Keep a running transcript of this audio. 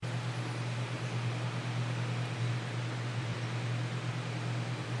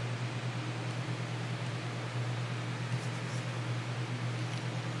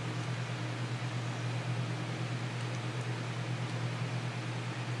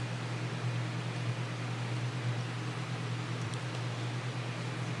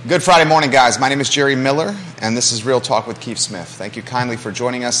Good Friday morning, guys. My name is Jerry Miller, and this is Real Talk with Keith Smith. Thank you kindly for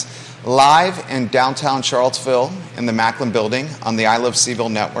joining us live in downtown Charlottesville in the Macklin Building on the I Love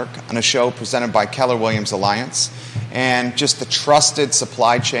CVille network on a show presented by Keller Williams Alliance and just the trusted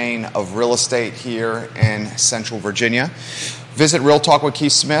supply chain of real estate here in Central Virginia. Visit Real Talk with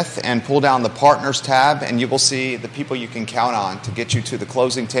Keith Smith and pull down the Partners tab, and you will see the people you can count on to get you to the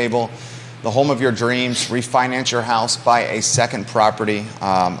closing table, the home of your dreams, refinance your house, buy a second property.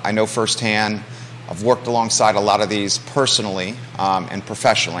 I know firsthand. I've worked alongside a lot of these personally and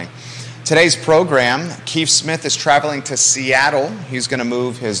professionally. Today's program, Keith Smith is traveling to Seattle. He's going to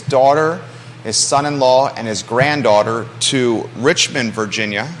move his daughter, his son-in-law, and his granddaughter to Richmond,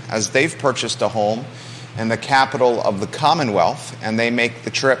 Virginia, as they've purchased a home in the capital of the Commonwealth, and they make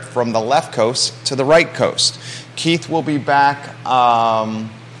the trip from the left coast to the right coast. Keith will be back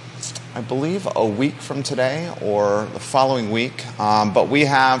I believe a week from today or the following week, but we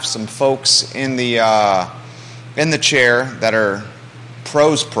have some folks in the chair that are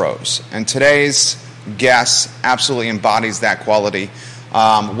pros, and today's guest absolutely embodies that quality.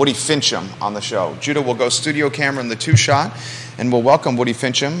 Woody Fincham on the show. Judah will go studio camera in the two-shot, and we'll welcome Woody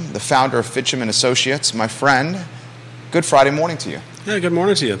Fincham, the founder of Fincham & Associates. My friend, good Friday morning to you. Yeah, good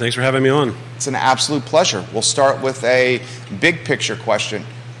morning to you. Thanks for having me on. It's an absolute pleasure. We'll start with a big picture question.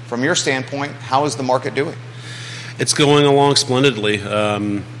 From your standpoint, how is the market doing? It's going along splendidly.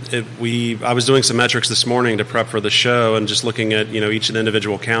 I was doing some metrics this morning to prep for the show, and just looking at each of the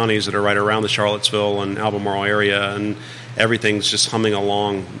individual counties that are right around the Charlottesville and Albemarle area, and everything's just humming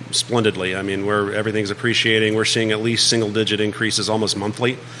along splendidly. I mean, everything's appreciating. We're seeing at least single-digit increases almost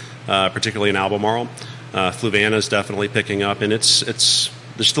monthly, particularly in Albemarle. Fluvanna is definitely picking up, and there's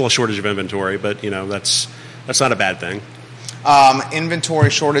still a shortage of inventory, but that's not a bad thing.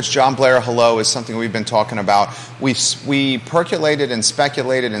 Inventory shortage, John Blair, hello, is something we've been talking about. We percolated and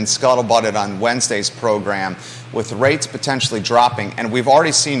speculated and scuttlebutted on Wednesday's program with rates potentially dropping, and we've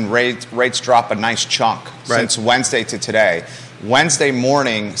already seen rates drop a nice chunk since Wednesday to today. Wednesday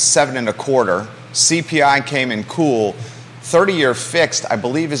morning, 7.25. CPI came in cool. 30-year fixed, I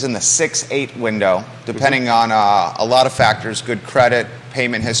believe, is in the 6-8 window, depending on a lot of factors, good credit,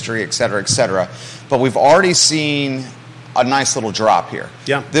 payment history, et cetera, But we've already seen a nice little drop here.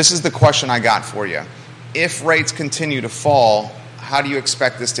 Yeah. This is the question I got for you. If rates continue to fall, how do you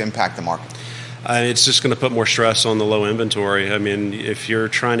expect this to impact the market? It's just going to put more stress on the low inventory. I mean, if you're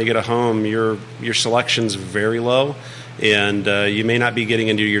trying to get a home, your selection's very low, and you may not be getting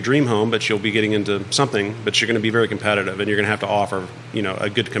into your dream home, but you'll be getting into something, but you're going to be very competitive, and you're going to have to offer, a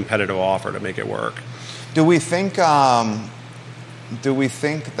good competitive offer to make it work. Do we think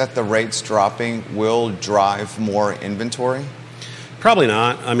that the rates dropping will drive more inventory? Probably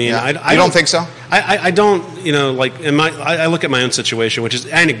not. I mean, yeah. I don't think so? I don't, I look at my own situation, which is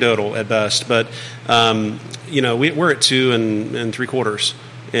anecdotal at best, but, we're at 2 3/4,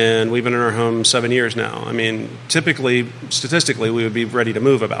 and we've been in our home 7 years now. I mean, typically, statistically, we would be ready to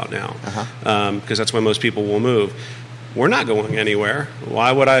move about now, because that's when most people will move. We're not going anywhere.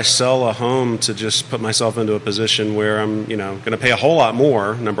 Why would I sell a home to just put myself into a position where I'm, going to pay a whole lot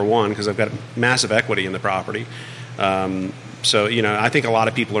more, number one, because I've got massive equity in the property. So, I think a lot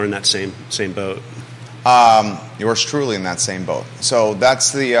of people are in that same boat. Yours truly in that same boat. So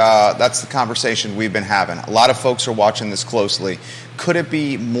that's the conversation we've been having. A lot of folks are watching this closely. Could it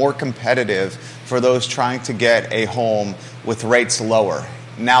be more competitive for those trying to get a home with rates lower?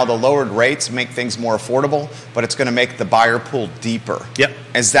 Now, the lowered rates make things more affordable, but it's going to make the buyer pool deeper. Yep.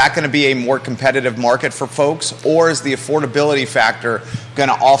 Is that going to be a more competitive market for folks, or is the affordability factor going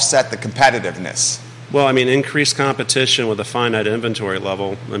to offset the competitiveness? Well, I mean, increased competition with a finite inventory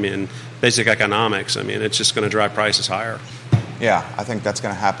level, basic economics, it's just going to drive prices higher. Yeah, I think that's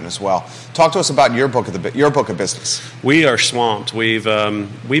going to happen as well. Talk to us about your book of business. We are swamped. We've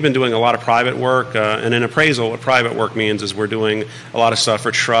been doing a lot of private work, and in appraisal, what private work means is we're doing a lot of stuff for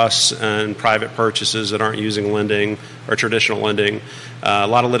trusts and private purchases that aren't using lending or traditional lending. A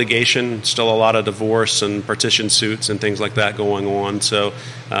lot of litigation, still a lot of divorce and partition suits and things like that going on. So,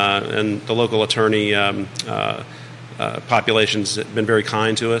 and the local attorney population's been very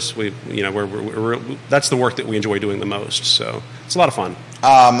kind to us. That's the work that we enjoy doing the most. So it's a lot of fun.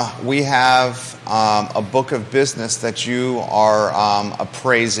 We have a book of business that you are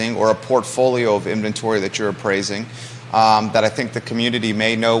appraising, or a portfolio of inventory that you're appraising, that I think the community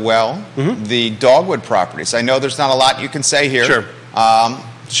may know well. Mm-hmm. The Dogwood properties. I know there's not a lot you can say here. Sure.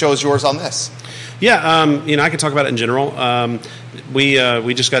 Show's yours on this. Yeah, I can talk about it in general.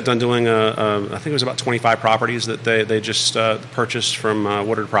 We just got done doing I think it was about 25 properties that they just purchased from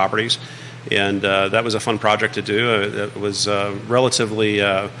Woodard Properties, And that was a fun project to do. It was relatively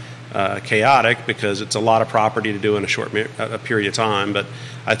chaotic because it's a lot of property to do in a short period of time. But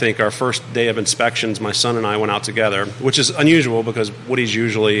I think our first day of inspections, my son and I went out together, which is unusual because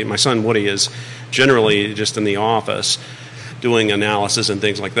my son Woody is generally just in the office doing analysis and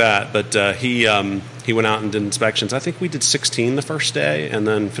things like that. But he went out and did inspections. I think we did 16 the first day and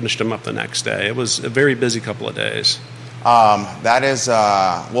then finished them up the next day. It was a very busy couple of days. That is,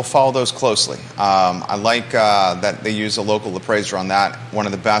 we'll follow those closely. I like that they use a local appraiser on that, one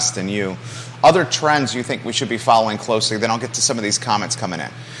of the best in you. Other trends you think we should be following closely? Then I'll get to some of these comments coming in.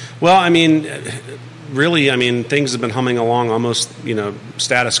 Well, I mean, really, things have been humming along almost,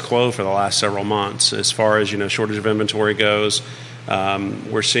 status quo for the last several months as far as, shortage of inventory goes.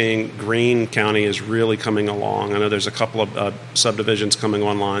 We're seeing Greene County is really coming along. I know there's a couple of subdivisions coming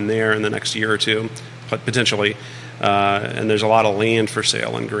online there in the next year or two, potentially. And there's a lot of land for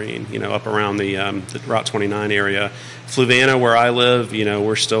sale in Greene, up around the Route 29 area. Fluvanna, where I live,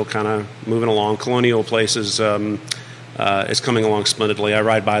 we're still kind of moving along. Colonial Place is coming along splendidly. I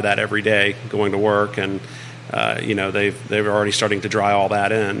ride by that every day going to work, and they're already starting to dry all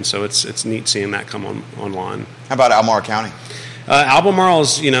that in. So it's neat seeing that come online. How about Albemarle County? Albemarle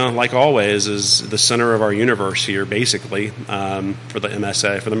is, like always, is the center of our universe here, basically, for the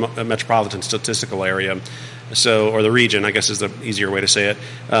MSA, for the Metropolitan Statistical Area. Or the region, I guess is the easier way to say it.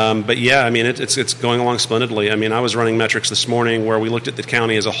 But yeah, it's going along splendidly. I was running metrics this morning where we looked at the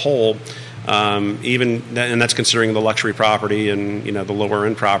county as a whole, and that's considering the luxury property and the lower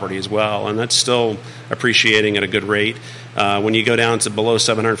end property as well, and that's still appreciating at a good rate. When you go down to below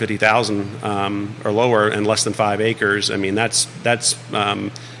 750,000 or lower and less than 5 acres, that's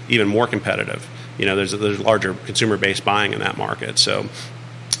even more competitive. There's a larger consumer base buying in that market, so.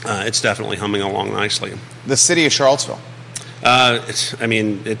 It's definitely humming along nicely. The city of Charlottesville.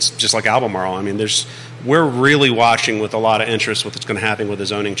 It's just like Albemarle. We're really watching with a lot of interest what's going to happen with the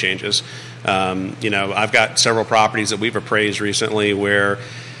zoning changes. I've got several properties that we've appraised recently where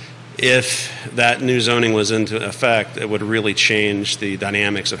if that new zoning was into effect, it would really change the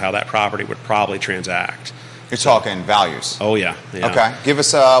dynamics of how that property would probably transact. You're talking values. Oh, yeah. Okay. Give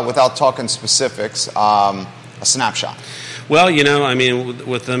us, without talking specifics, a snapshot. Well,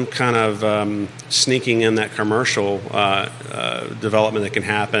 with them kind of sneaking in that commercial development that can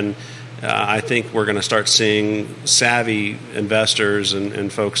happen, I think we're going to start seeing savvy investors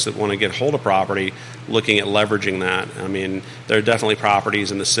and folks that want to get hold of property looking at leveraging that. There are definitely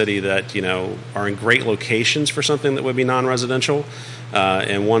properties in the city that, are in great locations for something that would be non-residential.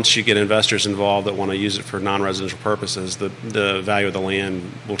 And once you get investors involved that want to use it for non-residential purposes, the value of the land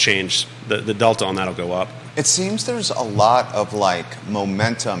will change. The delta on that will go up. It seems there's a lot of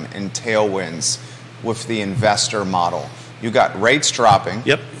momentum and tailwinds with the investor model. You got rates dropping.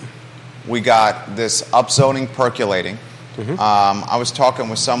 Yep. We got this upzoning percolating. Mm-hmm. I was talking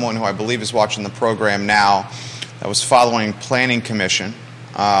with someone who I believe is watching the program now that was following Planning Commission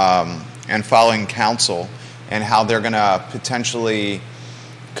and following council and how they're going to potentially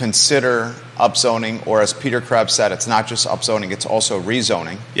consider upzoning, or as Peter Krebs said, it's not just upzoning, it's also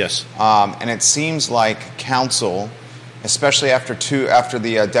rezoning. Yes. And it seems like council, especially after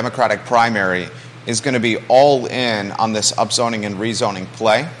the Democratic primary, is going to be all in on this upzoning and rezoning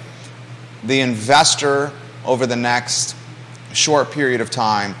play. The investor over the next short period of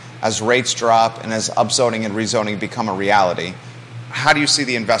time, as rates drop and as upzoning and rezoning become a reality, how do you see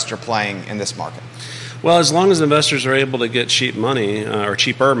the investor playing in this market? Well, as long as investors are able to get cheap money or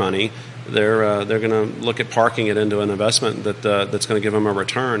cheaper money, they're going to look at parking it into an investment that's going to give them a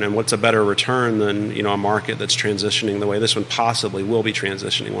return. And what's a better return than a market that's transitioning the way this one possibly will be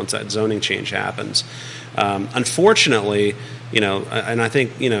transitioning once that zoning change happens. Unfortunately, and I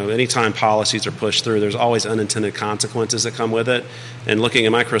think anytime policies are pushed through, there's always unintended consequences that come with it. And looking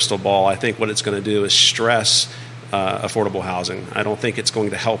at my crystal ball, I think what it's going to do is stress affordable housing. I don't think it's going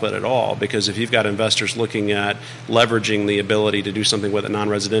to help it at all, because if you've got investors looking at leveraging the ability to do something with it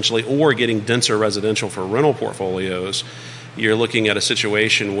non-residentially or getting denser residential for rental portfolios, you're looking at a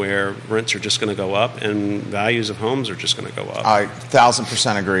situation where rents are just going to go up and values of homes are just going to go up. I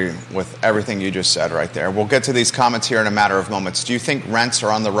 1,000% agree with everything you just said right there. We'll get to these comments here in a matter of moments. Do you think rents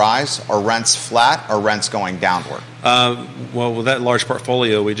are on the rise, or rents flat, or rents going downward? Well, with that large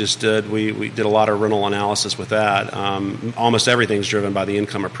portfolio we just did, we did a lot of rental analysis with that. Almost everything's driven by the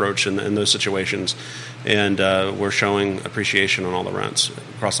income approach in those situations, and we're showing appreciation on all the rents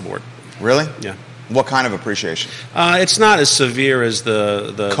across the board. Really? Yeah. What kind of appreciation? It's not as severe as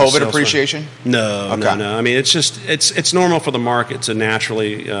the COVID appreciation? No, okay. no. It's just it's normal for the market to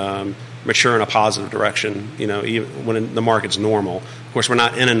naturally mature in a positive direction, even when the market's normal. Of course, we're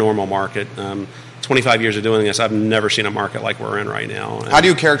not in a normal market. 25 years of doing this, I've never seen a market like we're in right now. And how do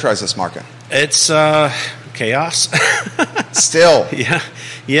you characterize this market? It's chaos. Still.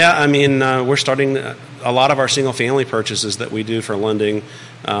 Yeah. I mean, we're starting a lot of our single-family purchases that we do for lending.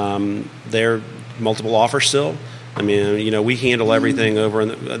 They're multiple offers still. I mean, we handle everything over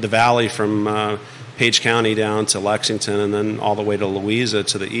in the valley from Page County down to Lexington, and then all the way to Louisa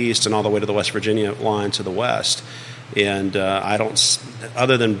to the east, and all the way to the West Virginia line to the west. And I don't,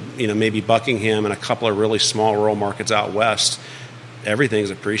 other than maybe Buckingham and a couple of really small rural markets out west, everything's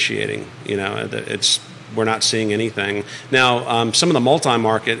appreciating. We're not seeing anything now. Some of the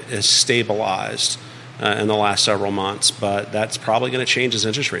multi-market has stabilized in the last several months, but that's probably going to change as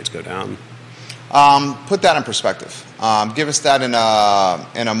interest rates go down. Put that in perspective. Give us that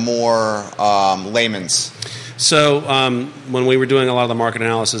in a more layman's. So when we were doing a lot of the market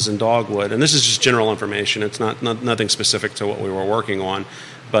analysis in Dogwood, and this is just general information, it's not nothing specific to what we were working on,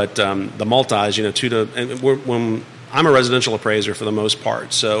 but the multis, when I'm a residential appraiser for the most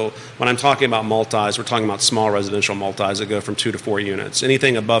part. So when I'm talking about multis, we're talking about small residential multis that go from 2 to 4 units.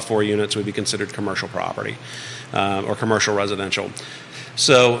 Anything above 4 units would be considered commercial property or commercial residential.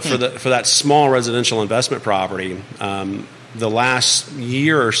 So for that small residential investment property, the last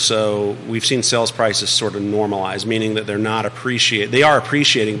year or so, we've seen sales prices sort of normalize, meaning that they are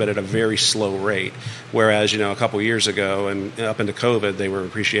appreciating, but at a very slow rate. Whereas, a couple of years ago and up into COVID, they were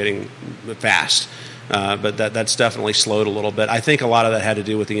appreciating fast. But that's definitely slowed a little bit. I think a lot of that had to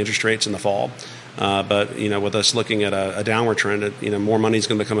do with the interest rates in the fall. But with us looking at a downward trend, more money is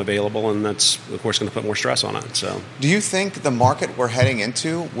going to become available, and that's of course going to put more stress on it. So, do you think the market we're heading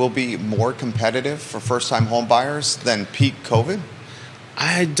into will be more competitive for first-time home buyers than peak COVID?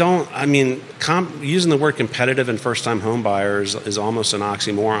 I don't. I mean, using the word competitive and first-time home buyers is almost an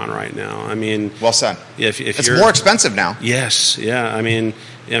oxymoron right now. I mean, well said. If it's more expensive now. Yes. Yeah. I mean,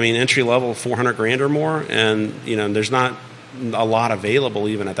 entry level $400,000 or more, and there's not a lot available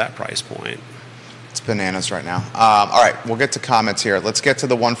even at that price point. It's bananas right now. All right, we'll get to comments here. Let's get to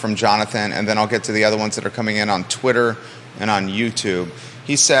the one from Jonathan, and then I'll get to the other ones that are coming in on Twitter and on YouTube.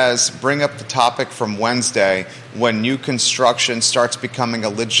 He says, bring up the topic from Wednesday when new construction starts becoming a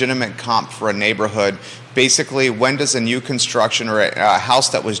legitimate comp for a neighborhood. Basically, when does a new construction or a house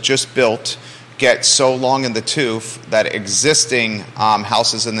that was just built get so long in the tooth that existing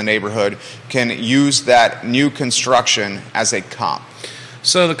houses in the neighborhood can use that new construction as a comp?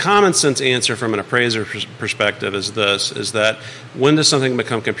 So the common sense answer from an appraiser perspective is that when does something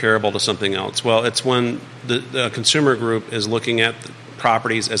become comparable to something else? Well, it's when the consumer group is looking at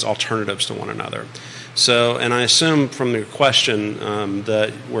properties as alternatives to one another. So, and I assume from your question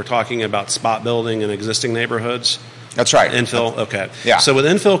that we're talking about spot building in existing neighborhoods? That's right. Infill? Okay. Yeah. So with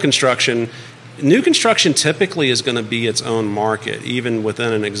infill construction, new construction typically is going to be its own market, even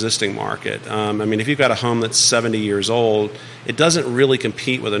within an existing market. If you've got a home that's 70 years old, it doesn't really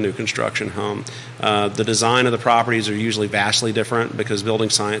compete with a new construction home. The design of the properties are usually vastly different because building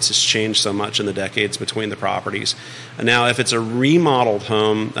science has changed so much in the decades between the properties. And now, if it's a remodeled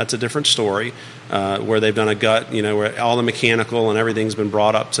home, that's a different story, where they've done a gut, where all the mechanical and everything's been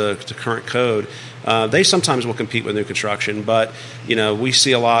brought up to current code. They sometimes will compete with new construction, but we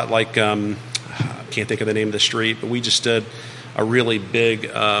see a lot like. Can't think of the name of the street, but we just did a really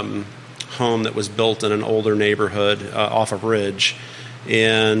big home that was built in an older neighborhood off of Ridge,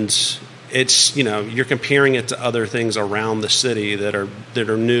 and it's you're comparing it to other things around the city that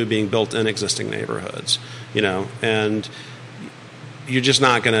are new being built in existing neighborhoods, and you're just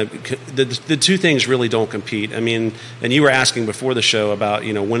not going to. The two things really don't compete. And you were asking before the show about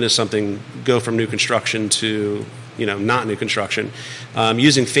when does something go from new construction to not new construction.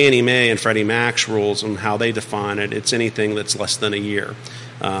 Using Fannie Mae and Freddie Mac's rules on how they define it, it's anything that's less than a year.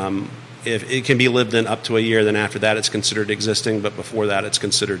 If it can be lived in up to a year, then after that it's considered existing, but before that it's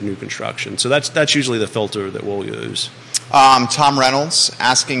considered new construction. So that's usually the filter that we'll use. Tom Reynolds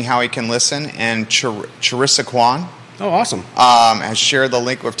asking how he can listen, and Charissa Kwan. Oh, awesome. Has shared the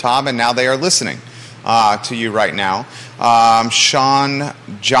link with Tom, and now they are listening to you right now. Sean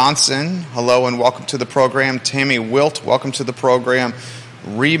Johnson, hello and welcome to the program. Tammy Wilt, welcome to the program.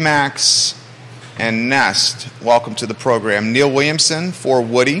 Remax and Nest, welcome to the program. Neil Williamson for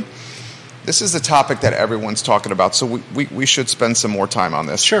Woody. This is a topic that everyone's talking about, so we should spend some more time on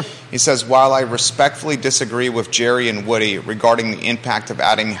this. Sure. He says, while I respectfully disagree with Jerry and Woody regarding the impact of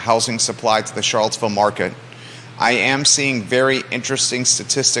adding housing supply to the Charlottesville market, I am seeing very interesting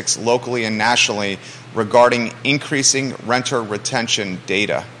statistics locally and nationally regarding increasing renter retention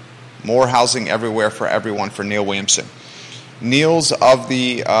data. More housing everywhere for everyone, for Neil Williamson. Neil's of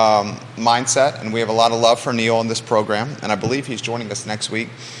the mindset, and we have a lot of love for Neil in this program, and I believe he's joining us next week,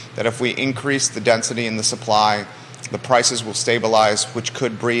 that if we increase the density and the supply, the prices will stabilize, which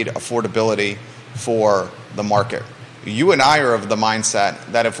could breed affordability for the market. You and I are of the mindset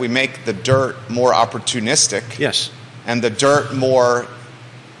that if we make the dirt more opportunistic, yes, and the dirt more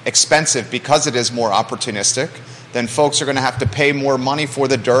expensive because it is more opportunistic, then folks are going to have to pay more money for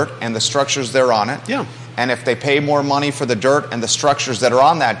the dirt and the structures that are on it. Yeah. And if they pay more money for the dirt and the structures that are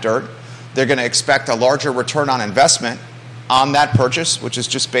on that dirt, they're going to expect a larger return on investment on that purchase, which is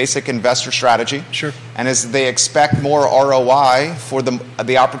just basic investor strategy. Sure. And as they expect more ROI for the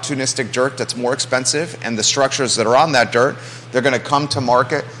opportunistic dirt that's more expensive and the structures that are on that dirt, they're going to come to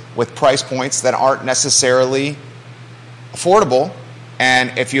market with price points that aren't necessarily affordable.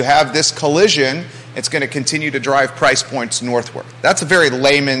 And if you have this collision, it's going to continue to drive price points northward. That's a very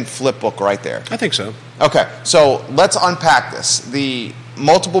layman flip book right there. I think so. Okay, so let's unpack this. The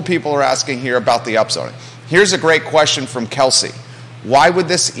multiple people are asking here about the upzoning. Here's a great question from Kelsey. Why would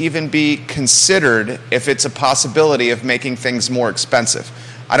this even be considered if it's a possibility of making things more expensive?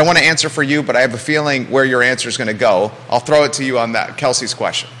 I don't want to answer for you, but I have a feeling where your answer is going to go. I'll throw it to you on that, Kelsey's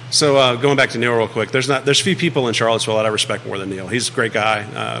question. So going back to Neil real quick, there's few people in Charlottesville that I respect more than Neil. He's a great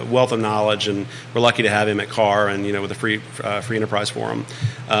guy, wealth of knowledge, and we're lucky to have him at Carr and with a free enterprise forum.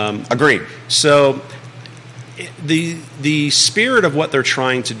 Agreed. So the spirit of what they're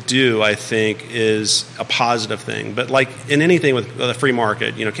trying to do, I think, is a positive thing. But like in anything with a free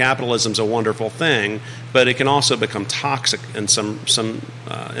market, capitalism's a wonderful thing, but it can also become toxic in some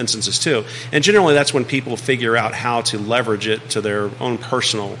instances too. And generally, that's when people figure out how to leverage it to their own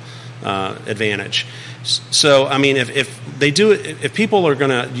personal advantage. So, I mean, if they do it, if people are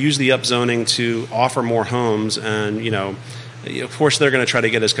going to use the upzoning to offer more homes, and of course, they're going to try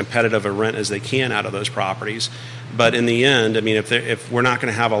to get as competitive a rent as they can out of those properties. But in the end, I mean, if we're not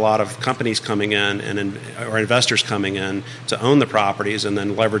going to have a lot of companies coming in or investors coming in to own the properties and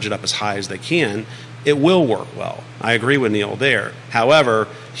then leverage it up as high as they can, it will work well. I agree with Neil there. However,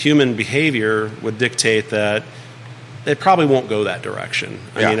 human behavior would dictate that it probably won't go that direction.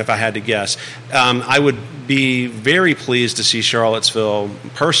 I mean, if I had to guess. I would be very pleased to see Charlottesville,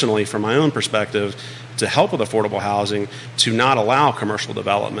 personally, from my own perspective, to help with affordable housing, to not allow commercial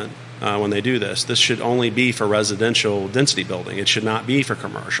development when they do this. This should only be for residential density building. It should not be for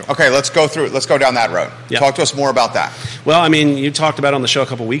commercial. Okay, let's go down that road. Yeah. Talk to us more about that. Well, I mean, you talked about on the show a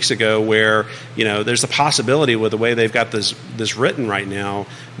couple weeks ago where, there's a possibility with the way they've got this written right now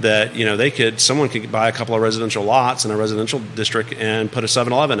that, someone could buy a couple of residential lots in a residential district and put a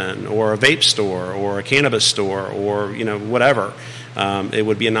 7-Eleven in, or a vape store, or a cannabis store, or, whatever. It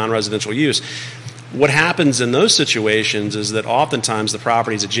would be a non-residential use. What happens in those situations is that oftentimes the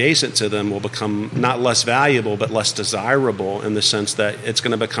properties adjacent to them will become not less valuable but less desirable, in the sense that it's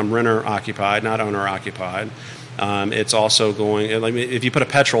going to become renter-occupied, not owner-occupied. It's also if you put a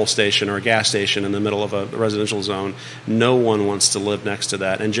petrol station or a gas station in the middle of a residential zone, no one wants to live next to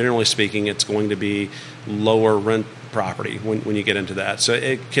that. And generally speaking, it's going to be lower rent property when you get into that. So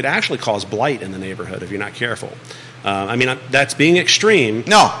it could actually cause blight in the neighborhood if you're not careful. That's being extreme.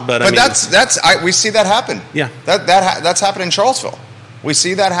 No, but we see that happen. Yeah, that's happened in Charlottesville. We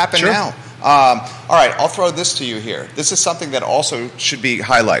see that happen sure. now. All right, I'll throw this to you here. This is something that also should be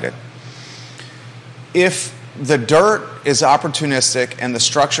highlighted. If the dirt is opportunistic and the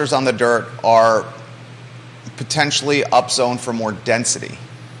structures on the dirt are potentially upzoned for more density,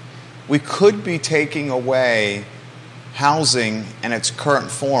 we could be taking away housing in its current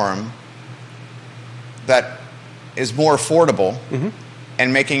form that is more affordable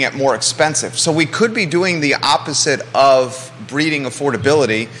and making it more expensive. So we could be doing the opposite of breeding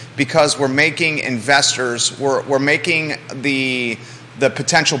affordability, because we're making investors, we're making the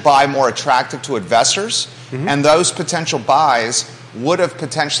potential buy more attractive to investors, and those potential buys would have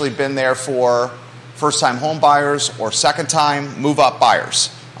potentially been there for first-time home buyers or second-time move-up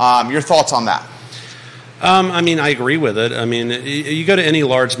buyers. Your thoughts on that? I agree with it. I mean, you go to any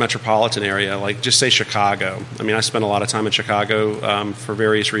large metropolitan area, like just say Chicago. I mean, I spent a lot of time in Chicago for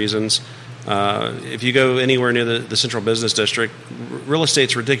various reasons. If you go anywhere near the central business district, real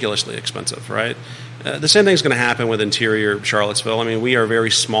estate's ridiculously expensive, right? The same thing's going to happen with interior Charlottesville. I mean, we are a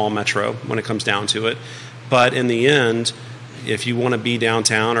very small metro when it comes down to it. But in the end, if you want to be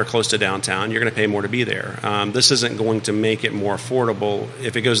downtown or close to downtown, you're going to pay more to be there. This isn't going to make it more affordable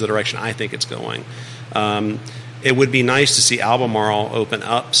if it goes the direction I think it's going. It would be nice to see Albemarle open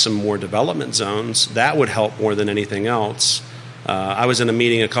up some more development zones. That would help more than anything else. I was in a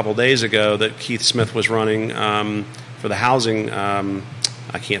meeting a couple days ago that Keith Smith was running for the housing.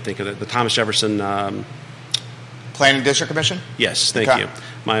 I can't think of it. The Thomas Jefferson Planning District Commission? Yes, thank you.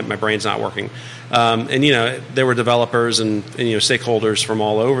 My brain's not working. And, there were developers and stakeholders from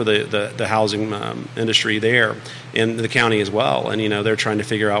all over the housing industry there in the county as well. And, they're trying to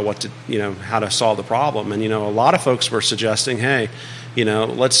figure out how to solve the problem. And, a lot of folks were suggesting, hey,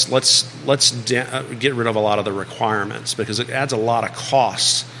 let's get rid of a lot of the requirements because it adds a lot of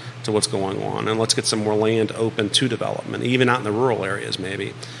costs to what's going on. And let's get some more land open to development, even out in the rural areas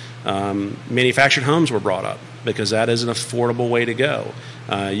maybe. Manufactured homes were brought up because that is an affordable way to go.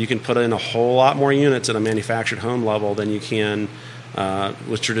 You can put in a whole lot more units at a manufactured home level than you can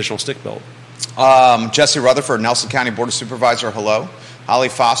with traditional stick-built. Jesse Rutherford, Nelson County Board of Supervisor, hello. Holly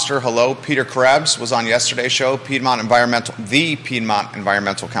Foster, hello. Peter Krebs was on yesterday's show. The Piedmont Environmental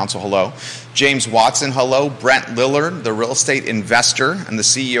Council, hello. James Watson, hello. Brent Lillard, the real estate investor and the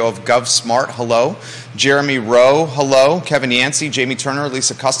CEO of GovSmart, hello. Jeremy Rowe, hello. Kevin Yancey, Jamie Turner,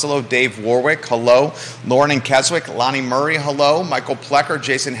 Lisa Costello, Dave Warwick, hello. Lauren and Keswick, Lonnie Murray, hello. Michael Plecker,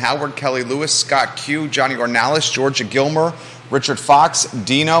 Jason Howard, Kelly Lewis, Scott Q, Johnny Ornalis, Georgia Gilmer, Richard Fox,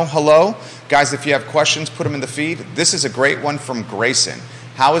 Dino, hello. Guys, if you have questions, put them in the feed. This is a great one from Grayson.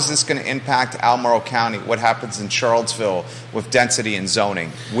 How is this going to impact Albemarle County? What happens in Charlottesville with density and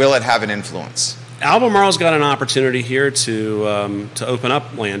zoning? Will it have an influence? Albemarle's got an opportunity here to open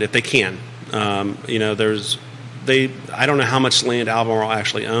up land if they can. I don't know how much land Albemarle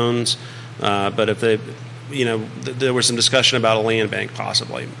actually owns, but if they, there was some discussion about a land bank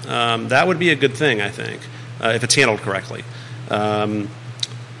possibly. That would be a good thing, I think, if it's handled correctly.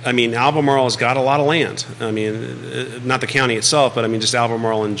 Albemarle has got a lot of land. Not the county itself, but just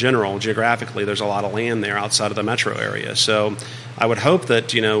Albemarle in general. Geographically, there's a lot of land there outside of the metro area. So I would hope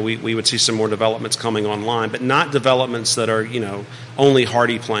that, we would see some more developments coming online, but not developments that are, only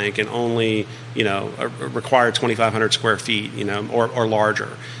hardy plank and only, require 2,500 square feet, or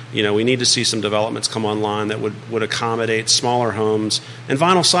larger. We need to see some developments come online that would accommodate smaller homes. And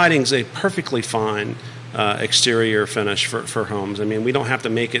vinyl siding's a perfectly fine exterior finish for homes. We don't have to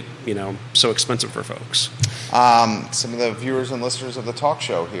make it, so expensive for folks. Some of the viewers and listeners of the talk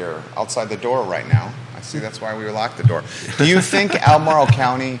show here outside the door right now. I see that's why we locked the door. Do you think Albemarle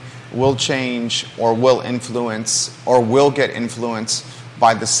County will change or will influence or will get influenced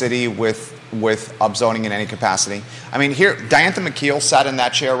by the city with upzoning in any capacity? Here, Diantha McKeel sat in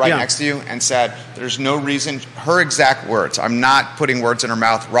that chair next to you and said, there's no reason, her exact words, I'm not putting words in her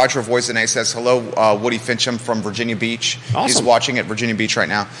mouth. Roger Voisinay says, hello, Woody Fincham from Virginia Beach. Awesome. He's watching at Virginia Beach right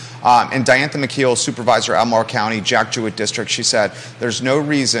now. And Diantha McKeel, supervisor, Albemarle County, Jack Jewett District, she said, there's no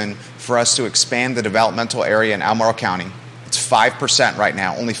reason for us to expand the developmental area in Albemarle County. It's 5% right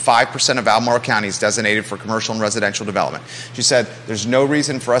now. Only 5% of Albemarle County is designated for commercial and residential development. She said, there's no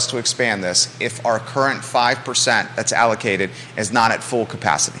reason for us to expand this if our current 5% that's allocated is not at full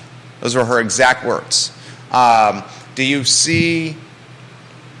capacity. Those were her exact words. Do you see,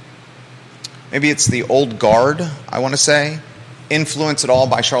 maybe it's the old guard, I want to say, influence at all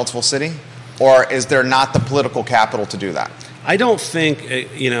by Charlottesville City? Or is there not the political capital to do that? I don't think,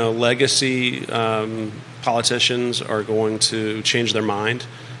 legacy politicians are going to change their mind.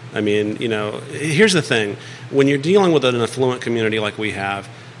 Here's the thing. When you're dealing with an affluent community like we have,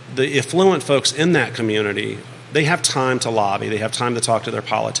 the affluent folks in that community, they have time to lobby. They have time to talk to their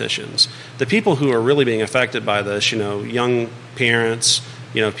politicians. The people who are really being affected by this, young parents,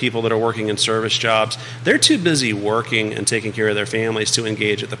 people that are working in service jobs, they're too busy working and taking care of their families to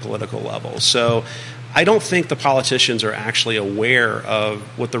engage at the political level. So I don't think the politicians are actually aware of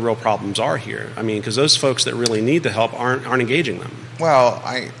what the real problems are here. Because those folks that really need the help aren't engaging them. Well,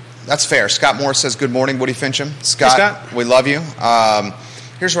 that's fair. Scott Moore says, good morning, Woody Fincham. Scott, hey, Scott. We love you.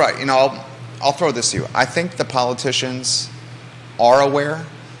 Here's what, I'll throw this to you. I think the politicians are aware,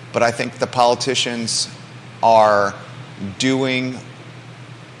 but I think the politicians are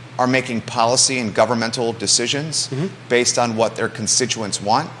making policy and governmental decisions based on what their constituents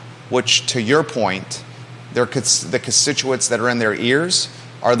want, which, to your point, the constituents that are in their ears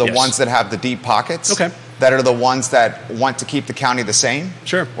are the ones that have the deep pockets, that are the ones that want to keep the county the same.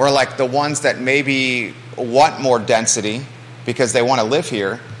 Sure. Or like the ones that maybe want more density because they want to live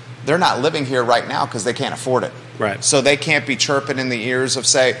here. They're not living here right now because they can't afford it. Right. So they can't be chirping in the ears of,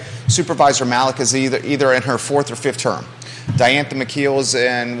 say, Supervisor Malik is either in her fourth or fifth term. Diantha McKeel is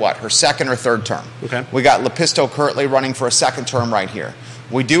in, her second or third term. Okay. We got Lepisto currently running for a second term right here.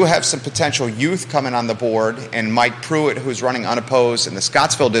 We do have some potential youth coming on the board, and Mike Pruitt, who's running unopposed in the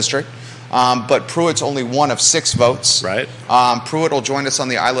Scottsville district, but Pruitt's only one of 6 votes. Right. Pruitt will join us on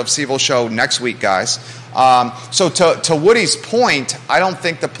the I Love CVille show next week, guys. So to Woody's point, I don't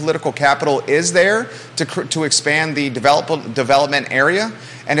think the political capital is there to expand the development area.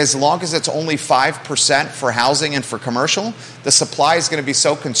 And as long as it's only 5% for housing and for commercial, the supply is going to be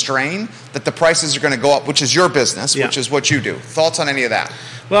so constrained that the prices are going to go up, which is your business, which is what you do. Thoughts on any of that?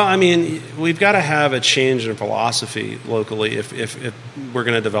 Well, I mean, we've got to have a change in philosophy locally if we're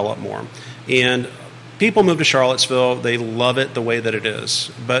going to develop more. And people move to Charlottesville, they love it the way that it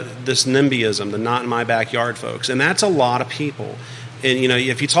is. But this NIMBYism, the not in my backyard folks, and that's a lot of people. And, you know,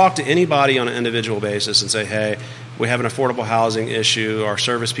 if you talk to anybody on an individual basis and say, hey, we have an affordable housing issue, our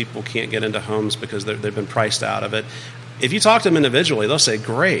service people can't get into homes because they've been priced out of it. If you talk to them individually, they'll say,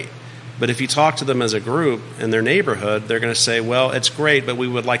 great. But if you talk to them as a group in their neighborhood, they're going to say, well, it's great, but we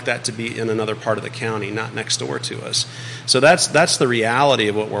would like that to be in another part of the county, not next door to us. So that's the reality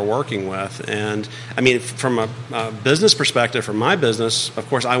of what we're working with. And, I mean, from a business perspective, from my business, of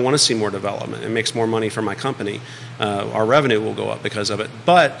course, I want to see more development. It makes more money for my company. Our revenue will go up because of it.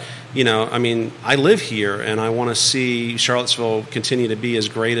 But, you know, I mean, I live here, and I want to see Charlottesville continue to be as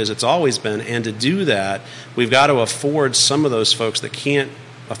great as it's always been. And to do that, we've got to afford some of those folks that can't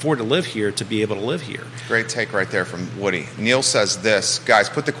afford to live here to be able to live here. Great take right there from Woody. Neil says this, guys,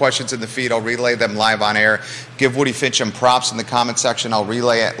 put the questions in the feed. I'll relay them live on air. Give Woody Fincham props in the comment section. I'll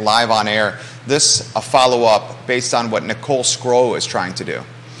relay it live on air. This a follow-up based on what Nicole Scrow is trying to do.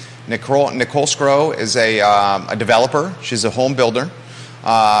 Nicole Scrow is a developer. She's a home builder.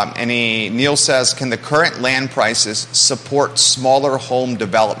 Neil says, can the current land prices support smaller home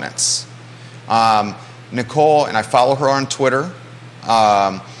developments? Nicole, and I follow her on Twitter,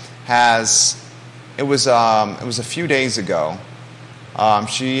 it was a few days ago.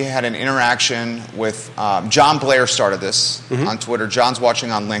 She had an interaction with John Blair started this on Twitter. John's watching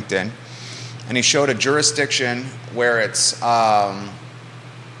on LinkedIn, and he showed a jurisdiction where it's a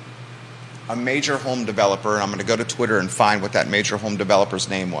major home developer, and I'm going to go to Twitter and find what that major home developer's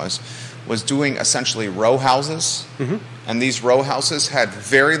name was doing essentially row houses, and these row houses had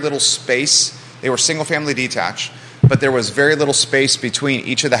very little space. They were single-family detached, but there was very little space between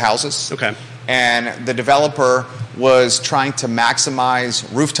each of the houses. Okay. And the developer was trying to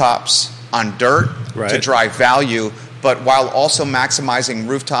maximize rooftops on dirt to drive value, but while also maximizing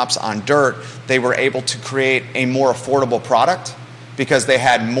rooftops on dirt, they were able to create a more affordable product because they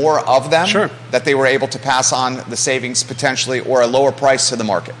had more of them that they were able to pass on the savings potentially or a lower price to the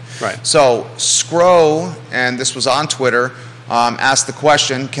market. Right. So Scrow, and this was on Twitter, asked the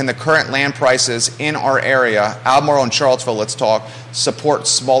question, can the current land prices in our area, Albemarle and Charlottesville, let's talk, support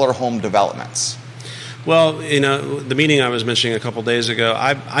smaller home developments? Well, you know, the meeting I was mentioning a couple days ago,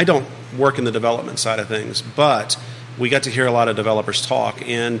 I don't work in the development side of things, but we got to hear a lot of developers talk.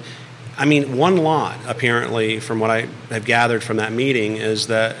 And, I mean, one lot, apparently, from what I have gathered from that meeting, is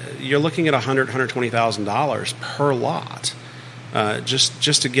that you're looking at $100,000, $120,000 per lot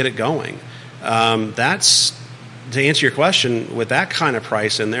just to get it going. That's... To answer your question, with that kind of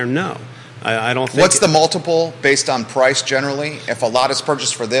price in there, no. I don't think... What's the multiple based on price generally if a lot is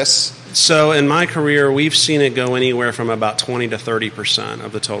purchased for this? So in my career, we've seen it go anywhere from about 20 to 30%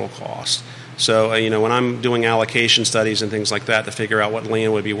 of the total cost. So, you know, when I'm doing allocation studies and things like that to figure out what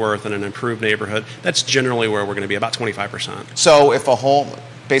land would be worth in an improved neighborhood, that's generally where we're going to be, about 25%. So if a home,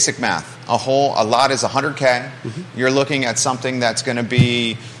 basic math, a lot is $100K, you're looking at something that's going to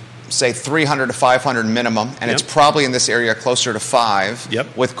be, say, $300 to $500 minimum, and it's probably in this area closer to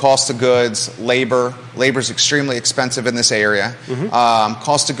 $500 with cost of goods, labor. Labor's extremely expensive in this area.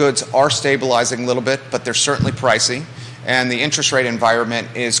 Cost of goods are stabilizing a little bit, but they're certainly pricey, and the interest rate environment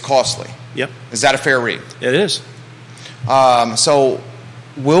is costly. Is that a fair read? It is. So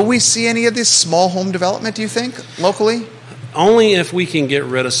will we see any of this small home development, do you think, locally? Only if we can get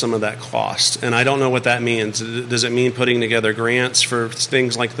rid of some of that cost, and I don't know what that means. Does it mean putting together grants for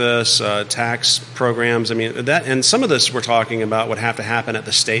things like this, tax programs? I mean, that, and some of this we're talking about would have to happen at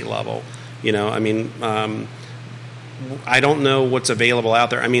the state level. You know, I mean, I don't know what's available out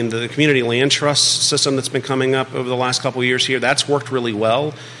there. I mean, the community land trust system that's been coming up over the last couple of years here, that's worked really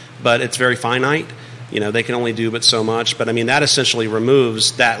well, but it's very finite. You know, they can only do but so much. But, I mean, that essentially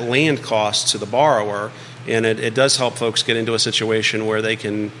removes that land cost to the borrower, and it does help folks get into a situation where they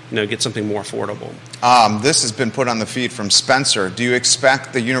can, you know, get something more affordable. This has been put on the feed from Spencer. Do you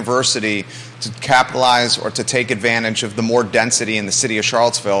expect the university to capitalize or to take advantage of the more density in the city of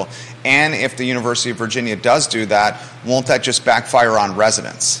Charlottesville? And if the University of Virginia does do that, won't that just backfire on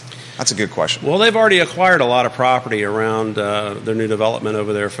residents? That's a good question. Well, they've already acquired a lot of property around their new development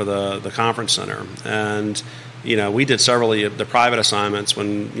over there for the conference center. And, we did several of the private assignments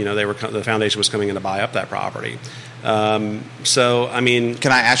when, the foundation was coming in to buy up that property. Can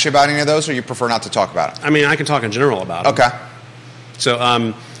I ask you about any of those, or you prefer not to talk about it? I can talk in general about it. Okay. So,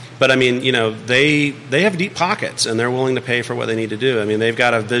 they have deep pockets, and they're willing to pay for what they need to do. They've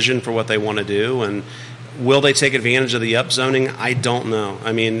got a vision for what they want to do, and will they take advantage of the upzoning? I don't know.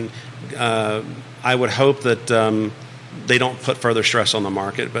 I would hope that they don't put further stress on the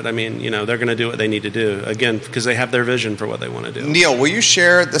market, but they're going to do what they need to do, again, because they have their vision for what they want to do. Neil, will you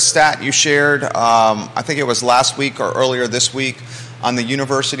share the stat you shared, I think it was last week or earlier this week, on the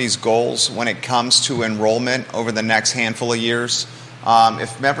university's goals when it comes to enrollment over the next handful of years?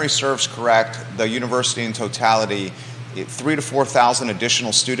 If memory serves correct, the university in totality, 3,000 to 4,000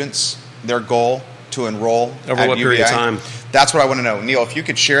 additional students, their goal to enroll over what UVA. Period of time? That's what I want to know. Neil, if you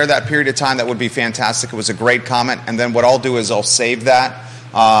could share that period of time, that would be fantastic. It was a great comment. And then what I'll do is I'll save that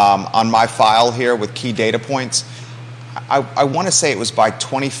on my file here with key data points. I want to say it was by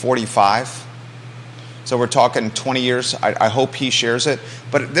 2045. So we're talking 20 years. I hope he shares it.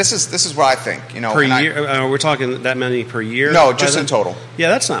 But this is what I think. Per year? We're talking that many per year? No, just in total. Yeah,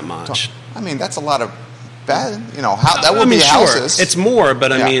 that's not much. That's a lot of bad. That would be houses. It's more, but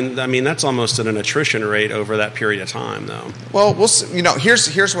that's almost at an attrition rate over that period of time, though. Well, we'll see.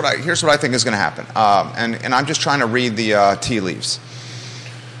 Here's what I think is going to happen. And I'm just trying to read the tea leaves.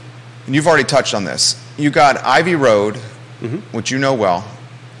 And you've already touched on this. You got Ivy Road, which you know well.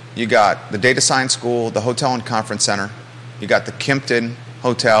 You got the Data Science School, the Hotel and Conference Center. You got the Kimpton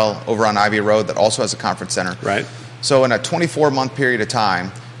Hotel over on Ivy Road that also has a conference center. Right. So in a 24-month period of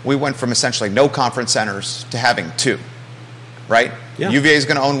time, we went from essentially no conference centers to having two, right? Yeah. UVA is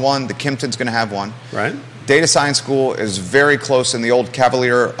going to own one. The Kimpton's going to have one. Right. Data Science School is very close in the old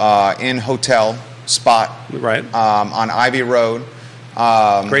Cavalier Inn Hotel spot. Right. On Ivy Road.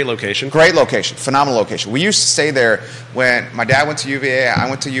 Great location. Great location. Phenomenal location. We used to stay there when my dad went to UVA, I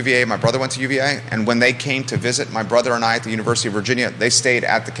went to UVA, my brother went to UVA, and when they came to visit my brother and I at the University of Virginia, they stayed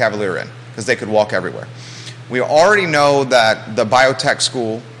at the Cavalier Inn because they could walk everywhere. We already know that the biotech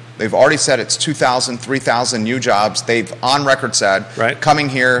school, they've already said it's 2,000, 3,000 new jobs. They've on record said coming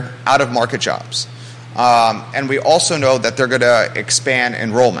here out of market jobs. And we also know that they're going to expand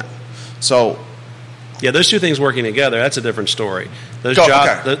enrollment. So, yeah, those two things working together, that's a different story. Those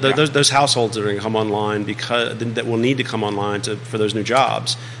those households that are going to come online that will need to come online for those new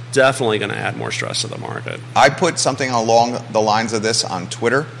jobs, definitely going to add more stress to the market. I put something along the lines of this on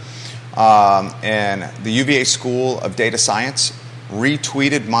Twitter. And the UVA School of Data Science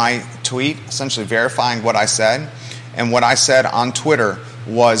retweeted my tweet, essentially verifying what I said. And what I said on Twitter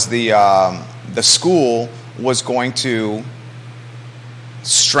was the school was going to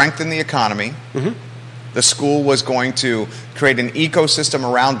strengthen the economy. The school was going to create an ecosystem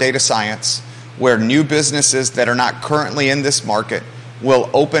around data science where new businesses that are not currently in this market will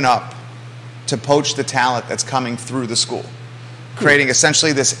open up to poach the talent that's coming through the school, creating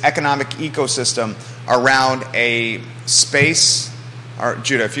essentially this economic ecosystem around a space, or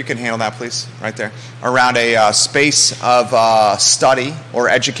Judah, if you can handle that, please, right there, around a space of study or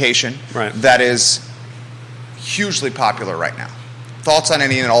education that is hugely popular right now. Thoughts on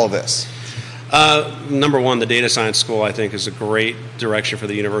any and all of this? Number one, the data science school, I think, is a great direction for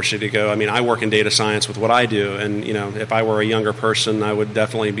the university to go. I work in data science with what I do, and if I were a younger person, I would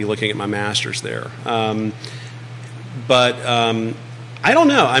definitely be looking at my master's there. But I don't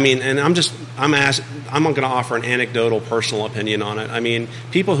know. And I'm going to offer an anecdotal personal opinion on it.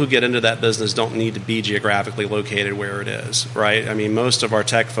 People who get into that business don't need to be geographically located where it is, right? Most of our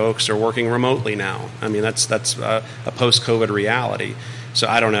tech folks are working remotely now. That's a post-COVID reality. So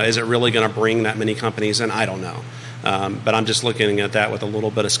I don't know. Is it really going to bring that many companies in? I don't know. But I'm just looking at that with a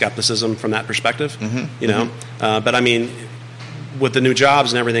little bit of skepticism from that perspective. But with the new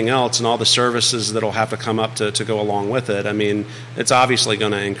jobs and everything else and all the services that will have to come up to go along with it, it's obviously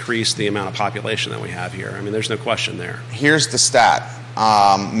going to increase the amount of population that we have here. There's no question there. Here's the stat.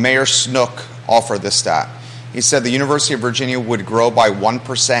 Mayor Snook offered this stat. He said the University of Virginia would grow by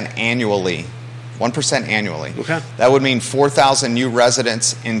 1% annually. 1% annually. Okay. That would mean 4,000 new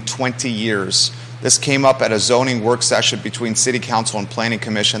residents in 20 years. This came up at a zoning work session between City Council and Planning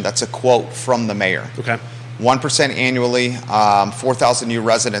Commission. That's a quote from the mayor. Okay. 1% annually, 4,000 new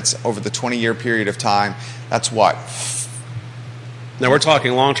residents over the 20-year period of time. That's what? Now, we're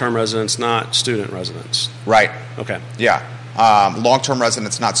talking long-term residents, not student residents. Right. Okay. Yeah. Long-term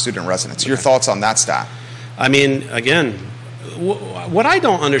residents, not student residents. Okay. Your thoughts on that stat? Again, what I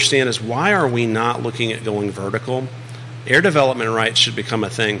don't understand is why are we not looking at going vertical air development rights should become a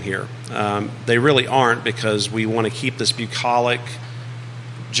thing here. They really aren't, because we want to keep this bucolic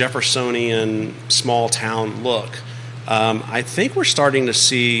Jeffersonian small town look. I think we're starting to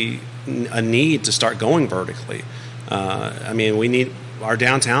see a need to start going vertically. Our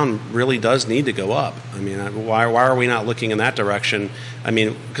downtown really does need to go up. I mean, why are we not looking in that direction? I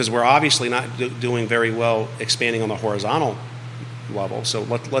mean, because we're obviously not doing very well expanding on the horizontal level. So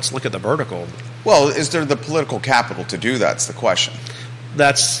let's look at the vertical. Well, is there the political capital to do that's the question?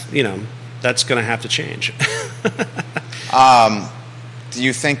 That's going to have to change. Do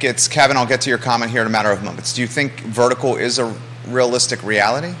you think it's, Kevin, I'll get to your comment here in a matter of moments. Do you think vertical is a realistic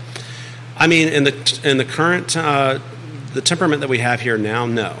reality? I mean, in the current the temperament that we have here now,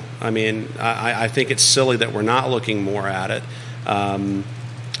 no. I mean, I think it's silly that we're not looking more at it. I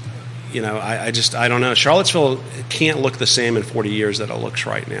don't know. Charlottesville can't look the same in 40 years that it looks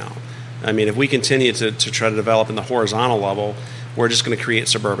right now. I mean, if we continue to try to develop in the horizontal level, we're just going to create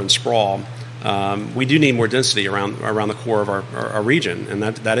suburban sprawl. We do need more density around the core of our region, and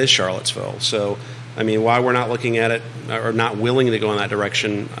that is Charlottesville. So, I mean, why we're not looking at it or not willing to go in that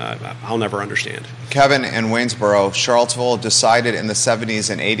direction, I'll never understand. Kevin, in Waynesboro, Charlottesville decided in the 70s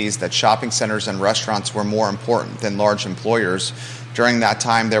and 80s that shopping centers and restaurants were more important than large employers. During that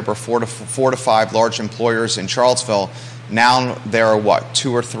time, there were four to five large employers in Charlottesville. Now there are, what,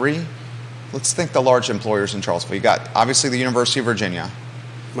 2 or 3? Let's think the large employers in Charlottesville. You got, obviously, the University of Virginia.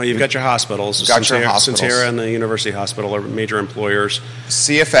 Well, you've got your hospitals. Centera and the University Hospital are major employers.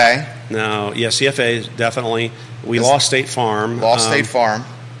 CFA. No, yeah, CFA, definitely. We lost State Farm. State Farm.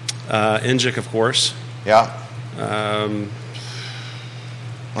 NGIC, of course. Yeah.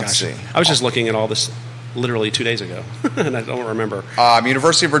 Let's see. I was just looking at all this literally 2 days ago, and I don't remember.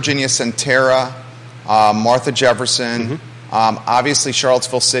 University of Virginia, Centera, Martha Jefferson, obviously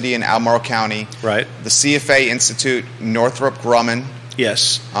Charlottesville City and Albemarle County. Right. The CFA Institute, Northrop Grumman.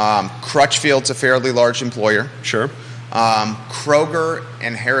 Yes. Crutchfield's a fairly large employer. Sure. Kroger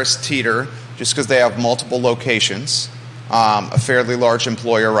and Harris Teeter, just because they have multiple locations, a fairly large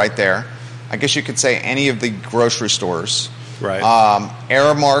employer right there. I guess you could say any of the grocery stores. Right.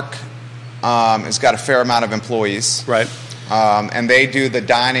 Aramark has got a fair amount of employees. Right. And they do the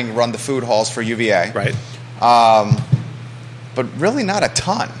dining, run the food halls for UVA. Right. But really not a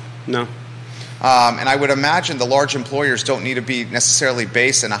ton. No. And I would imagine the large employers don't need to be necessarily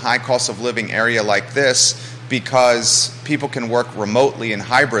based in a high cost of living area like this, because people can work remotely and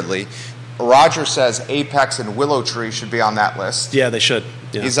hybridly. Roger says Apex and Willow Tree should be on that list. Yeah, they should.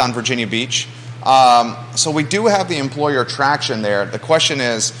 Yeah. He's on Virginia Beach. So we do have the employer traction there. The question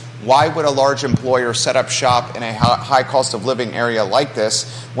is, why would a large employer set up shop in a high cost of living area like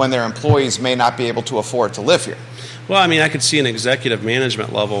this when their employees may not be able to afford to live here? Well, I mean, I could see an executive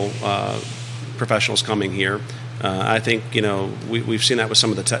management level professionals coming here. I think we've seen that with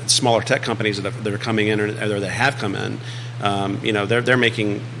some of the smaller tech companies that are coming in or that have come in. They're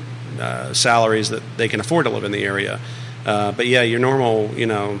making salaries that they can afford to live in the area. But yeah, your normal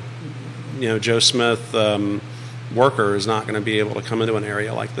Joe Smith worker is not going to be able to come into an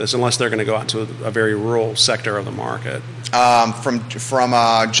area like this unless they're going to go out to a very rural sector of the market.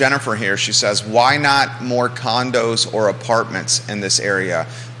 From Jennifer here, she says, why not more condos or apartments in this area?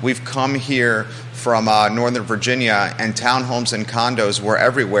 We've come here from Northern Virginia, and townhomes and condos were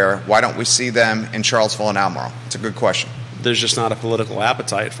everywhere. Why don't we see them in Charlottesville and Albemarle? It's a good question. There's just not a political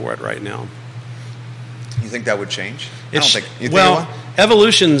appetite for it right now. You think that would change? I don't think. You think it would?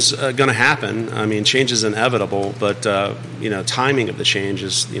 Evolution's going to happen. I mean, change is inevitable, but timing of the change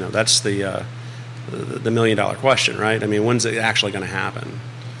is that's the $1 million question, right? I mean, when's it actually going to happen?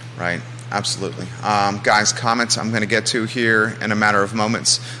 Right. Absolutely. Guys, comments I'm going to get to here in a matter of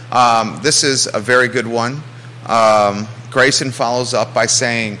moments. This is a very good one. Grayson follows up by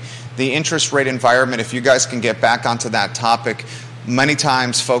saying, the interest rate environment, if you guys can get back onto that topic, many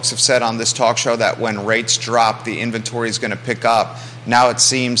times folks have said on this talk show that when rates drop, the inventory is going to pick up. Now it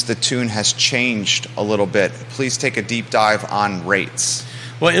seems the tune has changed a little bit. Please take a deep dive on rates.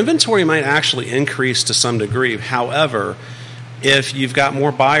 Well, inventory might actually increase to some degree. However, if you've got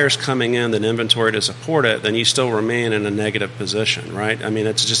more buyers coming in than inventory to support it, then you still remain in a negative position, right? I mean,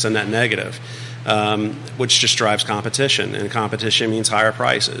 it's just a net negative, which just drives competition, and competition means higher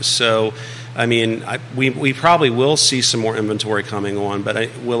prices. So, I mean, we probably will see some more inventory coming on,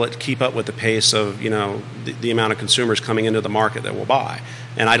 but will it keep up with the pace of, the amount of consumers coming into the market that will buy?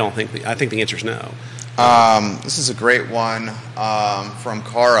 And I think the answer is no. This is a great one from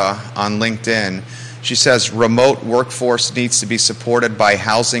Cara on LinkedIn. She says remote workforce needs to be supported by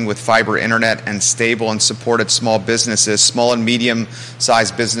housing with fiber internet and stable and supported small businesses, small and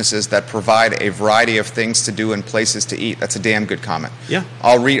medium-sized businesses that provide a variety of things to do and places to eat. That's a damn good comment. Yeah.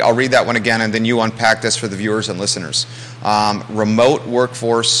 I'll read that one again, and then you unpack this for the viewers and listeners. Remote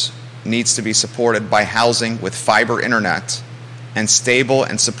workforce needs to be supported by housing with fiber internet and stable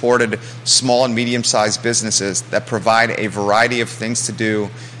and supported small and medium-sized businesses that provide a variety of things to do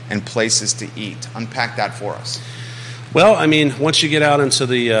and places to eat. Unpack that for us. Well, I mean, once you get out into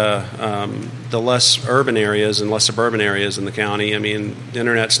the less urban areas and less suburban areas in the county, I mean, the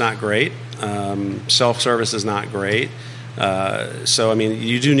internet's not great. Self-service is not great. So, I mean,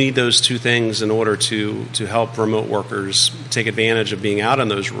 you do need those two things in order to help remote workers take advantage of being out in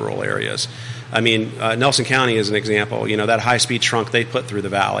those rural areas. I mean, Nelson County is an example. You know, that high-speed trunk they put through the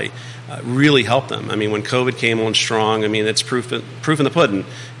valley really helped them. I mean, when COVID came on strong, I mean, it's proof in the pudding.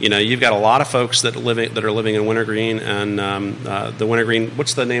 You know, you've got a lot of folks that are living in Wintergreen and the Wintergreen.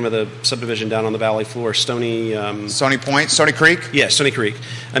 What's the name of the subdivision down on the valley floor? Stony Creek. Yeah, Stony Creek.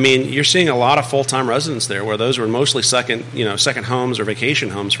 I mean, you're seeing a lot of full-time residents there, where those were mostly second homes or vacation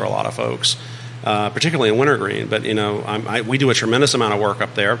homes for a lot of folks, particularly in Wintergreen. But you know, we do a tremendous amount of work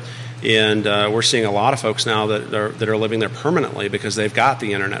up there. And we're seeing a lot of folks now that are living there permanently because they've got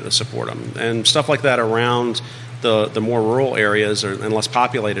the internet to support them. And stuff like that around the more rural areas and less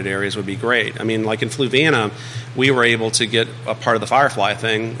populated areas would be great. I mean, like in Fluvanna, we were able to get a part of the Firefly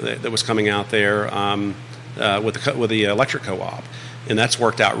thing that was coming out there with the electric co-op. And that's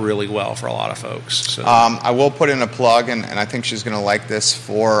worked out really well for a lot of folks. So. I will put in a plug, and I think she's going to like this,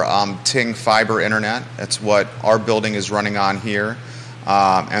 for Ting Fiber Internet. That's what our building is running on here.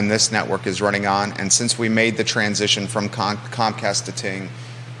 And this network is running on. And since we made the transition from Comcast to Ting,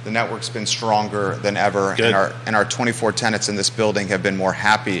 the network's been stronger than ever. Good. And our 24 tenants in this building have been more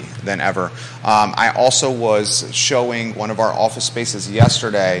happy than ever. I also was showing one of our office spaces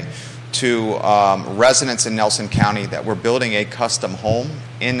yesterday to residents in Nelson County that were building a custom home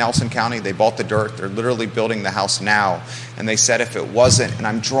in Nelson County. They bought the dirt. They're literally building the house now. And they said if it wasn't, and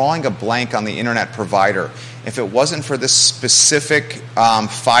I'm drawing a blank on the internet provider, if it wasn't for this specific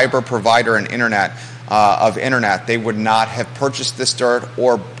fiber provider and internet, they would not have purchased this dirt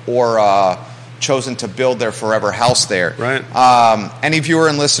or chosen to build their forever house there. Right. Any viewer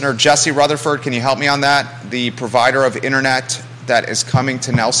and listener, Jesse Rutherford, can you help me on that? The provider of internet that is coming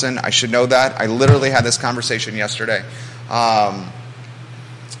to Nelson. I should know that. I literally had this conversation yesterday.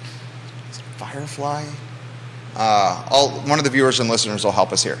 Firefly? One of the viewers and listeners will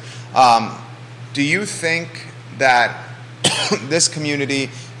help us here. Do you think that this community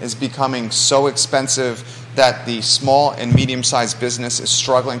is becoming so expensive that the small and medium-sized business is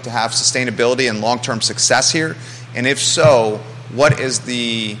struggling to have sustainability and long-term success here? And if so, what is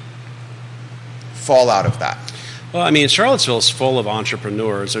the fallout of that? Well, I mean, Charlottesville is full of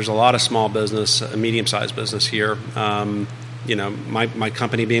entrepreneurs. There's a lot of small business, medium-sized business here. You know, my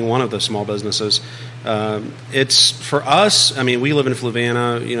company being one of the small businesses. It's for us. I mean, we live in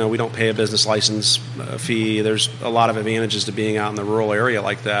Fluvanna. You know, we don't pay a business license fee. There's a lot of advantages to being out in the rural area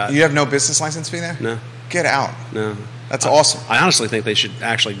like that. You have no business license fee there? No. Get out. No. That's awesome. I honestly think they should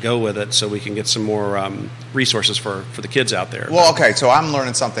actually go with it so we can get some more resources for the kids out there. Well, okay, so I'm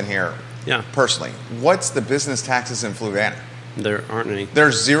learning something here. Yeah. Personally, what's the business taxes in Fluvanna? There aren't any.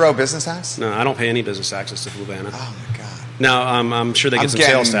 There's zero business tax? No, I don't pay any business taxes to Fluvanna. Oh my God. Now, I'm sure they get some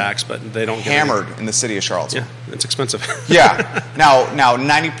sales tax, but they don't get hammered in the city of Charlottesville. Yeah, it's expensive. Yeah. Now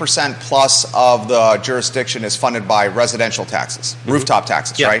 90% plus of the jurisdiction is funded by residential taxes, rooftop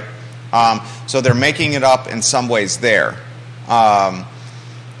taxes, yeah. Right? So they're making it up in some ways there.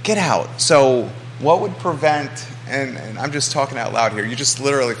 Get out. So what would prevent, and I'm just talking out loud here, you just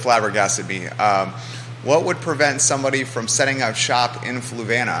literally flabbergasted me. What would prevent somebody from setting up shop in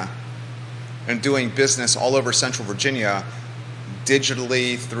Fluvanna and doing business all over Central Virginia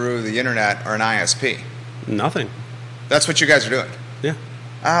digitally through the internet or an ISP? Nothing. That's what you guys are doing? Yeah.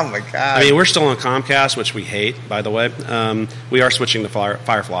 Oh, my God. I mean, we're still on Comcast, which we hate, by the way. We are switching to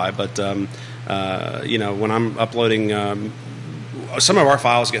Firefly, but, you know, when I'm uploading, some of our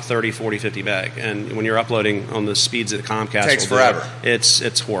files get 30, 40, 50 meg, and when you're uploading on the speeds that Comcast takes forever.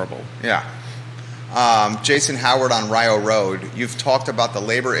 It's horrible. Yeah. Jason Howard on Rio Road, you've talked about the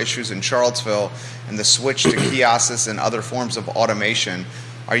labor issues in Charlottesville and the switch to kiosks and other forms of automation.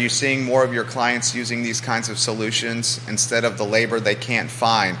 Are you seeing more of your clients using these kinds of solutions instead of the labor they can't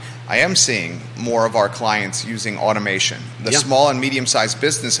find? I am seeing more of our clients using automation. The small and medium-sized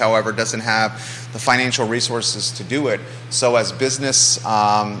business, however, doesn't have the financial resources to do it. So as businesses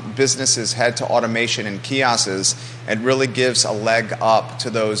head to automation and kiosks, it really gives a leg up to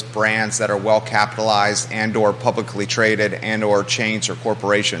those brands that are well-capitalized and or publicly traded and or chains or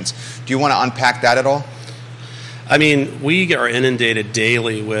corporations. Do you want to unpack that at all? I mean, we are inundated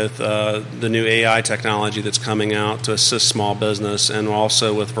daily with the new AI technology that's coming out to assist small business, and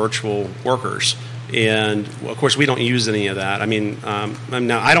also with virtual workers. And, of course, we don't use any of that. I mean,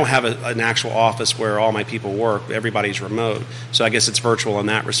 now I don't have an actual office where all my people work. Everybody's remote. So I guess it's virtual in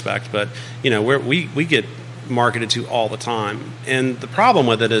that respect. But, we get marketed to all the time. And the problem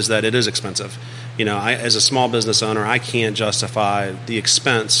with it is that it is expensive. As a small business owner, I can't justify the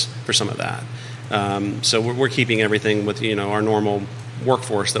expense for some of that. So we're keeping everything with our normal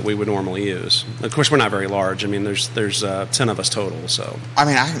workforce that we would normally use. Of course, we're not very large. I mean, there's 10 of us total. So I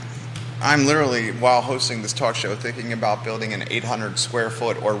mean, I'm literally, while hosting this talk show, thinking about building an 800 square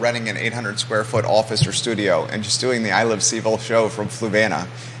foot or renting an 800 square foot office or studio and just doing the I Live CVille show from Fluvanna.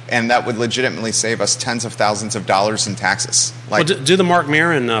 And that would legitimately save us tens of thousands of dollars in taxes. Do the Mark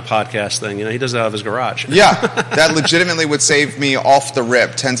Maron podcast thing. He does it out of his garage. Yeah, that legitimately would save me off the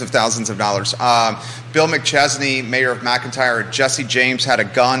rip tens of thousands of dollars. Bill McChesney, mayor of McIntyre, Jesse James had a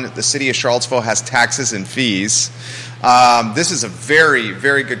gun. The city of Charlottesville has taxes and fees. This is a very,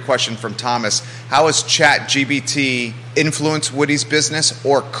 very good question from Thomas. How has ChatGPT influenced Woody's business,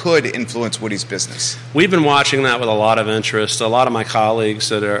 or could influence Woody's business? We've been watching that with a lot of interest. A lot of my colleagues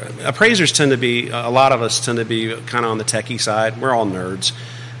that are appraisers tend to be, a lot of us tend to be kind of on the techie side. We're all nerds.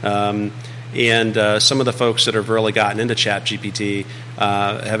 And some of the folks that have really gotten into ChatGPT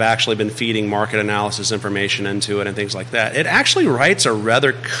have actually been feeding market analysis information into it and things like that. It actually writes a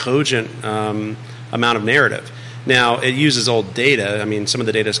rather cogent amount of narrative. Now, it uses old data. I mean, some of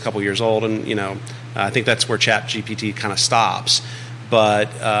the data is a couple years old, and I think that's where ChatGPT kind of stops. But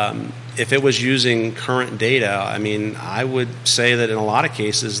if it was using current data, I mean, I would say that in a lot of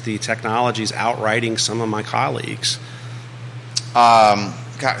cases, the technology is outwriting some of my colleagues.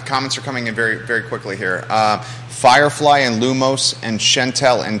 Comments are coming in very, very quickly here. Firefly and Lumos and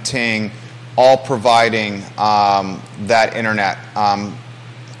Shentel and Ting all providing that internet.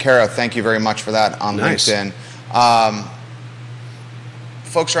 Kara, thank you very much for that on LinkedIn.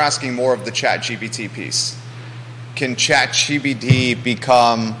 Folks are asking more of the ChatGPT piece. Can ChatGPT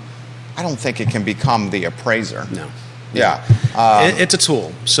become, I don't think it can become the appraiser. No. Yeah. It's a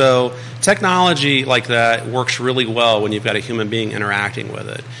tool. So technology like that works really well when you've got a human being interacting with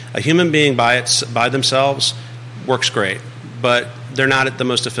it. A human being by themselves works great, but they're not the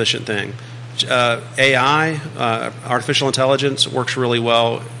most efficient thing. AI, artificial intelligence, works really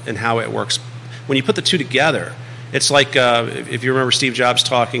well in how it works. When you put the two together, it's like if you remember Steve Jobs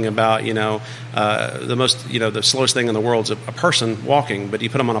talking about the slowest thing in the world is a person walking, but you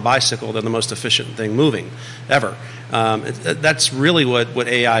put them on a bicycle, they're the most efficient thing moving ever. That's really what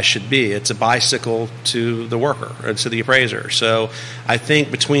AI should be. It's a bicycle to the worker, or to the appraiser. So I think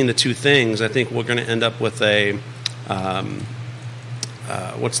between the two things, I think we're going to end up with a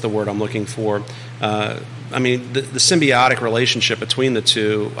what's the word I'm looking for? I mean, the symbiotic relationship between the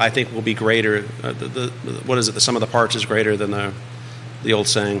two, I think, will be greater. What is it? The sum of the parts is greater than the old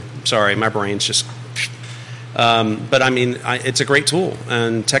saying. Sorry, my brain's just. But I mean, it's a great tool,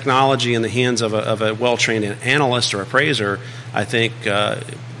 and technology in the hands of a well-trained analyst or appraiser, I think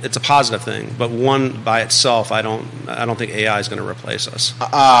it's a positive thing. But one by itself, I don't think AI is going to replace us.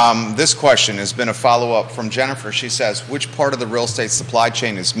 This question has been a follow-up from Jennifer. She says, which part of the real estate supply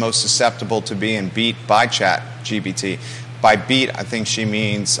chain is most susceptible to being beat by ChatGPT? By beat, I think she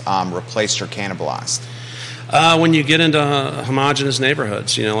means replaced or cannibalized. When you get into homogeneous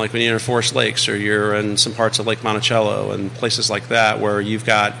neighborhoods, like when you're in Forest Lakes or you're in some parts of Lake Monticello and places like that where you've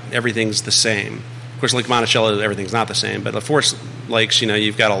got everything's the same. Of course, Lake Monticello, everything's not the same, but the Forest Lakes,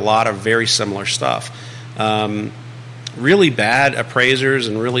 you've got a lot of very similar stuff. Really bad appraisers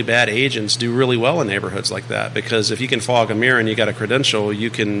and really bad agents do really well in neighborhoods like that, because if you can fog a mirror and you got a credential,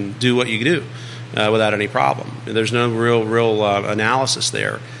 you can do what you do without any problem. There's no real analysis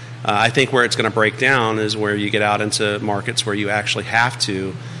there. I think where it's going to break down is where you get out into markets where you actually have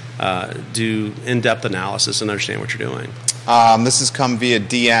to do in-depth analysis and understand what you're doing. This has come via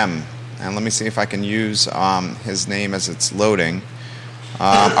DM, and let me see if I can use his name as it's loading.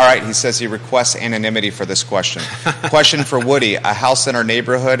 All right, he says he requests anonymity for this question. Question for Woody. A house in our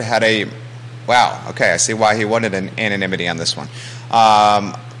neighborhood had a... Wow, okay, I see why he wanted an anonymity on this one.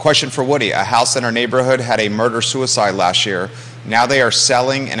 Question for Woody. A house in our neighborhood had a murder-suicide last year. Now they are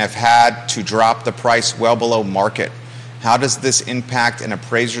selling and have had to drop the price well below market. How does this impact an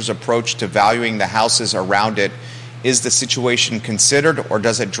appraiser's approach to valuing the houses around it? Is the situation considered, or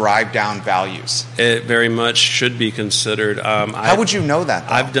does it drive down values? It very much should be considered. How would you know that,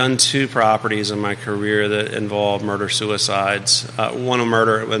 though? I've done 2 properties in my career that involve murder-suicides. One a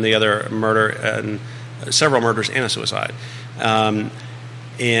murder and the other murder, and several murders and a suicide. And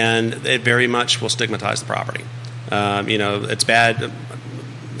it very much will stigmatize the property. It's bad.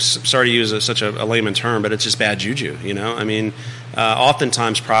 Sorry to use such a layman term, but it's just bad juju.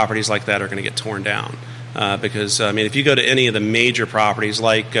 Oftentimes properties like that are going to get torn down. Because if you go to any of the major properties,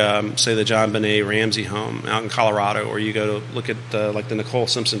 like say the John Benet Ramsey home out in Colorado, or you go to look at like the Nicole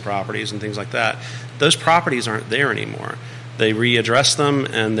Simpson properties and things like that, those properties aren't there anymore. They readdress them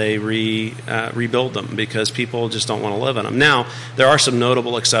and they rebuild them because people just don't want to live in them. Now, there are some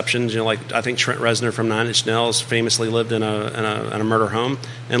notable exceptions. Like I think Trent Reznor from Nine Inch Nails famously lived in a murder home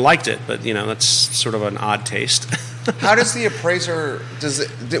and liked it, but that's sort of an odd taste. How does the appraiser,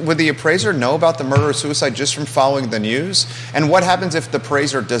 would the appraiser know about the murder-suicide just from following the news? And what happens if the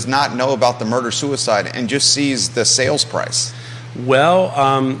appraiser does not know about the murder-suicide and just sees the sales price?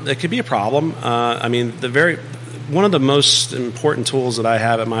 Well, it could be a problem. One of the most important tools that I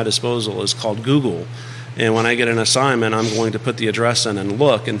have at my disposal is called Google. And when I get an assignment, I'm going to put the address in and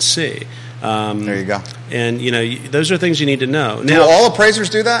look and see. There you go. And, those are things you need to know. Do all appraisers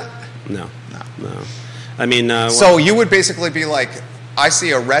do that? No. So you would basically be like, I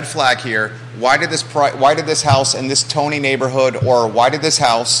see a red flag here. Why did this house in this Tony neighborhood, or why did this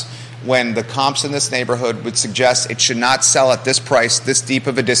house, when the comps in this neighborhood would suggest it should not sell at this price, this deep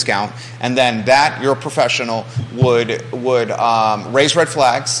of a discount, and then that your professional would raise red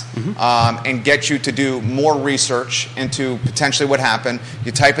flags and get you to do more research into potentially what happened.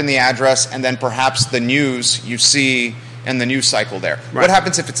 You type in the address, and then perhaps the news you see in the news cycle there. Right. What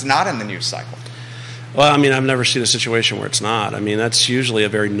happens if it's not in the news cycle? Well, I've never seen a situation where it's not. That's usually a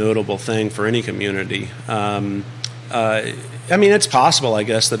very notable thing for any community. It's possible, I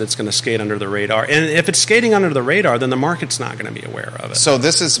guess, that it's going to skate under the radar. And if it's skating under the radar, then the market's not going to be aware of it. So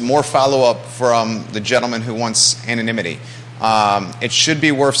this is more follow-up from the gentleman who wants anonymity. It should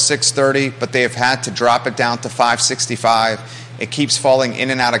be worth $630, but they have had to drop it down to $565. It keeps falling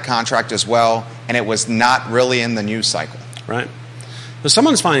in and out of contract as well, and it was not really in the news cycle. Right. But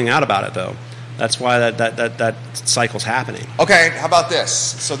someone's finding out about it, though. That's why that cycle's happening. Okay, how about this?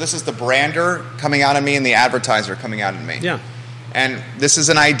 So this is the brander coming out of me and the advertiser coming out of me. Yeah. And this is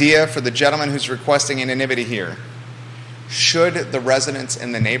an idea for the gentleman who's requesting anonymity here. Should the residents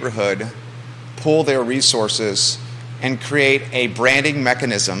in the neighborhood pool their resources and create a branding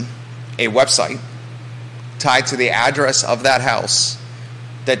mechanism, a website, tied to the address of that house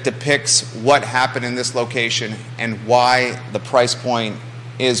that depicts what happened in this location and why the price point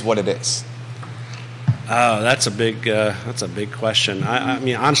is what it is? Oh, that's a big question.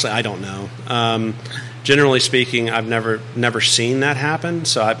 Honestly, I don't know. Generally speaking, I've never seen that happen.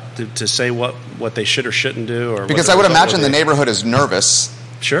 So to say what they should or shouldn't do, or because I would imagine the neighborhood is nervous.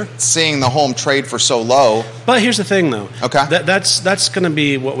 Sure. Seeing the home trade for so low. But here's the thing, though. Okay. That's going to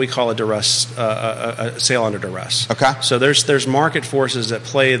be what we call a duress, a sale under duress. Okay. So there's market forces at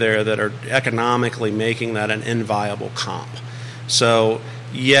play there that are economically making that an inviable comp. So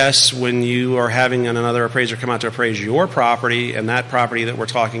yes, when you are having another appraiser come out to appraise your property, and that property that we're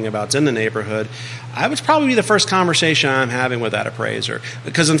talking about is in the neighborhood, I would probably be the first conversation I'm having with that appraiser.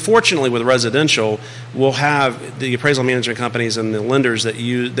 Because unfortunately with residential, we'll have the appraisal management companies and the lenders that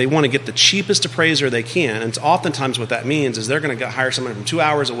they want to get the cheapest appraiser they can. And oftentimes what that means is they're going to hire someone from 2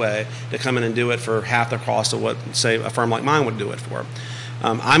 hours away to come in and do it for half the cost of what, say, a firm like mine would do it for.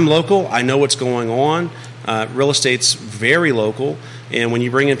 I'm local. I know what's going on. Real estate's very local. And when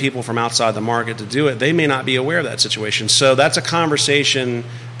you bring in people from outside the market to do it, they may not be aware of that situation. So that's a conversation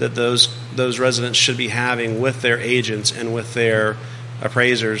that those residents should be having with their agents and with their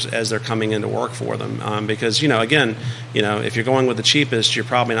appraisers as they're coming in to work for them. Because, if you're going with the cheapest, you're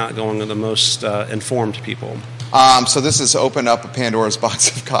probably not going with the most informed people. So this has opened up a Pandora's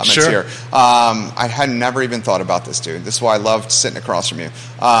box of comments Sure. here. I had never even thought about this, dude. This is why I loved sitting across from you.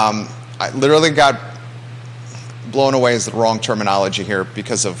 I literally got blown away is the wrong terminology here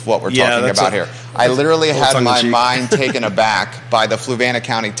because of what we're talking about here. I literally had my mind taken aback by the Fluvanna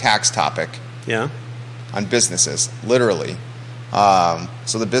County tax topic on businesses, literally.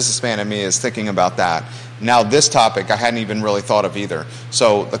 So the businessman in me is thinking about that. Now this topic I hadn't even really thought of either.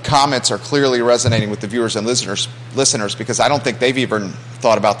 So the comments are clearly resonating with the viewers and listeners because I don't think they've even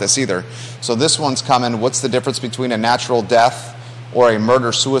thought about this either. So this one's coming. What's the difference between a natural death or a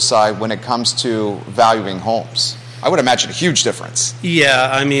murder-suicide when it comes to valuing homes? I would imagine a huge difference. Yeah,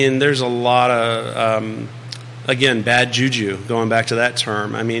 I mean, there's a lot of, again, bad juju, going back to that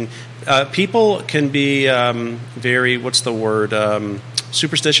term. I mean, people can be very, what's the word,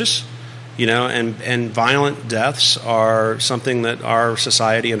 superstitious, and violent deaths are something that our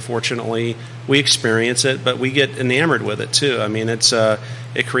society, unfortunately, we experience it, but we get enamored with it too. I mean,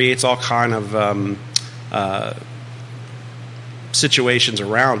 it creates all kind of situations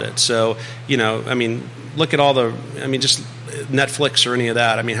around it. So, I mean, look at just Netflix or any of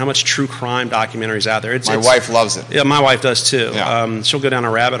that. I mean, how much true crime documentaries out there? My wife loves it. Yeah, my wife does too. Yeah. She'll go down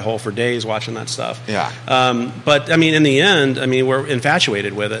a rabbit hole for days watching that stuff. Yeah. But I mean, in the end, we're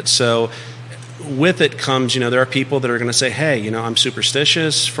infatuated with it. So with it comes, there are people that are going to say, hey, I'm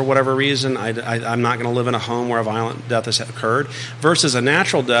superstitious for whatever reason. I'm not going to live in a home where a violent death has occurred, versus a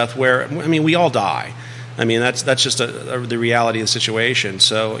natural death where, we all die. I mean, that's just the reality of the situation.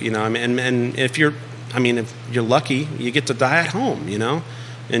 So, and if you're lucky, you get to die at home,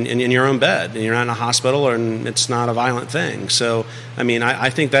 in your own bed, and you're not in a hospital, and it's not a violent thing. So, I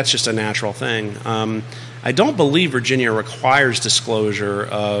think that's just a natural thing. I don't believe Virginia requires disclosure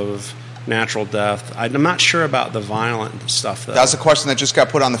of natural death. I'm not sure about the violent stuff, though. That's a question that just got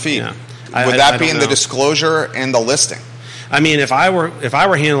put on the feed. Yeah. Would that be in the disclosure and the listing? If I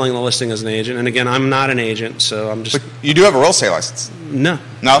were handling the listing as an agent, and again, I'm not an agent, so I'm just. But you do have a real estate license. No.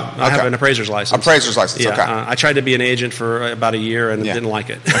 No? I have an appraiser's license. Appraiser's license, yeah, okay. I tried to be an agent for about a year and didn't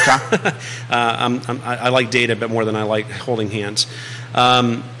like it. Okay. I like data a bit more than I like holding hands.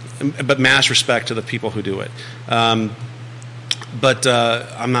 But mass respect to the people who do it. But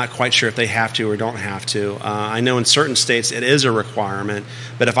I'm not quite sure if they have to or don't have to. I know in certain states it is a requirement,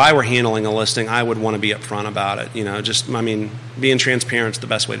 but if I were handling a listing, I would want to be upfront about it. Being transparent is the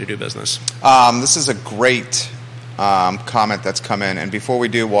best way to do business. This is a great comment that's come in, and before we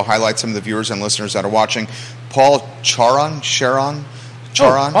do, we'll highlight some of the viewers and listeners that are watching. Paul Sharon.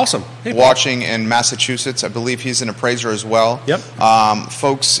 Oh, awesome. Hey, watching in Massachusetts. I believe he's an appraiser as well. Yep.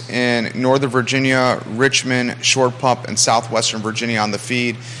 Folks in Northern Virginia, Richmond, Short Pump, and Southwestern Virginia on the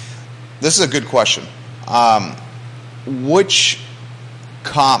feed. This is a good question. Which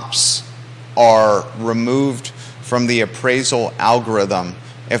comps are removed from the appraisal algorithm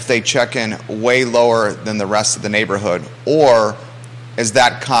if they check in way lower than the rest of the neighborhood? Or is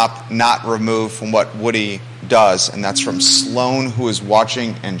that comp not removed from what Woody does? And that's from Sloan, who is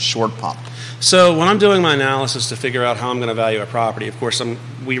watching in Short Pump. So when I'm doing my analysis to figure out how I'm going to value a property, of course,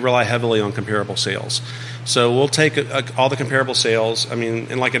 we rely heavily on comparable sales. So we'll take all the comparable sales.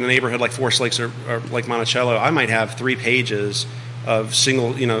 In like in a neighborhood like Forest Lakes or like Monticello, I might have 3 pages of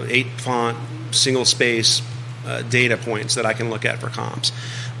single, 8-font, single-space data points that I can look at for comps.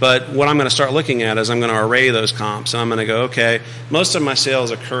 But what I'm going to start looking at is I'm going to array those comps. And I'm going to go, okay, most of my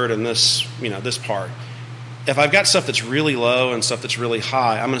sales occurred in this, this part. If I've got stuff that's really low and stuff that's really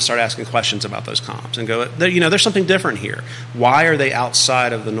high, I'm going to start asking questions about those comps and go, there's something different here. Why are they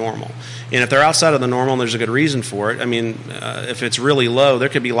outside of the normal? And if they're outside of the normal and there's a good reason for it, if it's really low, there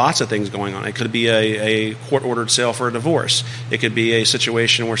could be lots of things going on. It could be a court-ordered sale for a divorce. It could be a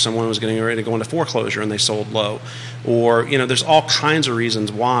situation where someone was getting ready to go into foreclosure and they sold low. Or, there's all kinds of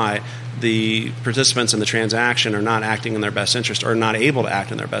reasons why the participants in the transaction are not acting in their best interest or not able to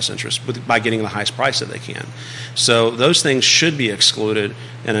act in their best interest by getting the highest price that they can. So those things should be excluded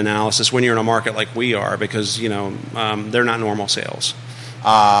in analysis when you're in a market like we are, because they're not normal sales.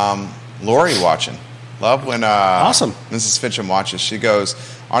 Lori watching. Love when awesome. Mrs. Fincham watches. She goes,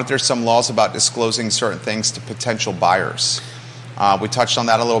 aren't there some laws about disclosing certain things to potential buyers? We touched on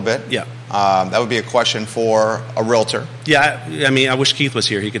that a little bit. Yeah. That would be a question for a realtor. Yeah, I wish Keith was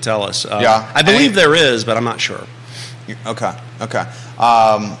here. He could tell us. Yeah. I believe there is, but I'm not sure. Okay.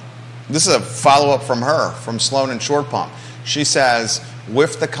 This is a follow-up from her, from Sloan and Short Pump. She says,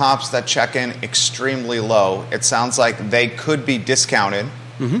 with the comps that check in extremely low, it sounds like they could be discounted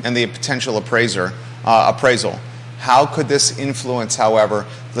in the potential appraisal. How could this influence, however,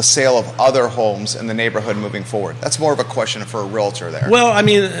 the sale of other homes in the neighborhood moving forward? That's more of a question for a realtor there. Well,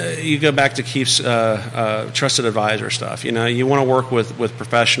 you go back to Keith's trusted advisor stuff. You want to work with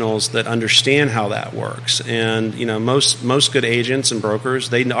professionals that understand how that works. And, most good agents and brokers,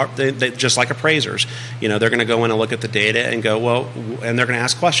 they just like appraisers, they're going to go in and look at the data and go, and they're going to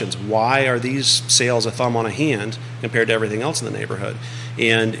ask questions. Why are these sales a thumb on a hand compared to everything else in the neighborhood?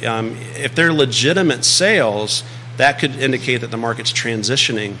 And if they're legitimate sales, that could indicate that the market's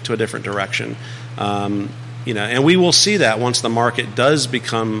transitioning to a different direction. And we will see that once the market does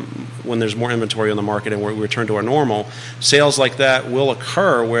become, when there's more inventory on the market and we return to our normal, sales like that will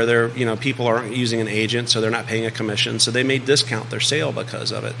occur where people aren't using an agent, so they're not paying a commission, so they may discount their sale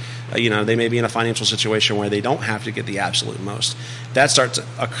because of it. They may be in a financial situation where they don't have to get the absolute most. That starts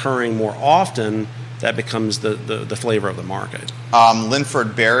occurring more often. That becomes the flavor of the market.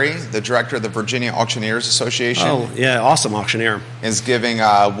 Linford Berry, the director of the Virginia Auctioneers Association. Oh, yeah, awesome auctioneer. Is giving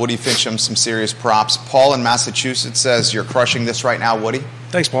Woody Fincham some serious props. Paul in Massachusetts says, you're crushing this right now, Woody.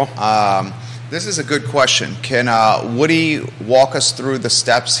 Thanks, Paul. This is a good question. Can Woody walk us through the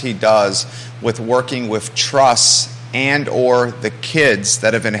steps he does with working with trusts and or the kids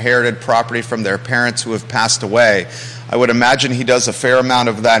that have inherited property from their parents who have passed away? I would imagine he does a fair amount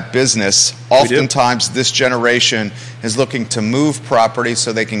of that business. Oftentimes, this generation is looking to move property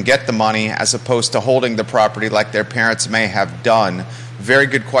so they can get the money as opposed to holding the property like their parents may have done. Very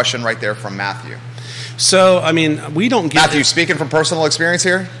good question right there from Matthew. So, we don't get... Matthew, speaking from personal experience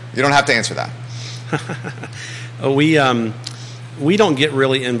here, you don't have to answer that. We don't get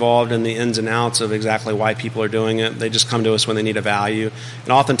really involved in the ins and outs of exactly why people are doing it. They just come to us when they need a value.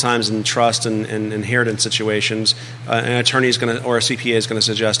 And oftentimes in trust and inheritance situations, an attorney is going to, or a CPA is going to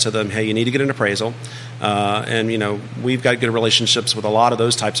suggest to them, hey, you need to get an appraisal. We've got good relationships with a lot of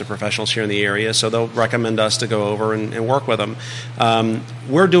those types of professionals here in the area, so they'll recommend us to go over and work with them.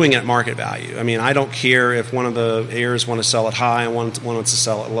 We're doing it at market value. I don't care if one of the heirs want to sell it high and one wants to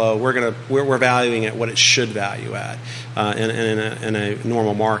sell it low. We're valuing it what it should value at in a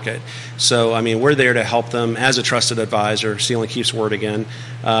normal market. So, we're there to help them as a trusted advisor. Stanley keeps word again,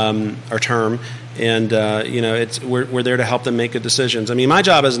 our term. And, we're there to help them make good decisions. My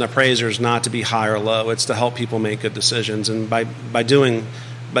job as an appraiser is not to be high or low. It's to help people make good decisions. And by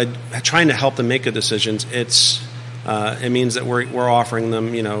trying to help them make good decisions, it means that we're offering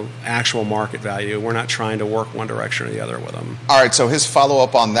them, actual market value. We're not trying to work one direction or the other with them. All right, so his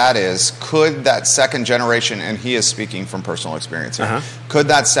follow-up on that is, could that second generation, and he is speaking from personal experience here, could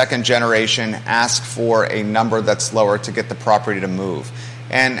that second generation ask for a number that's lower to get the property to move?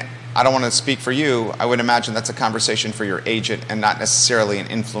 And I don't want to speak for you. I would imagine that's a conversation for your agent and not necessarily an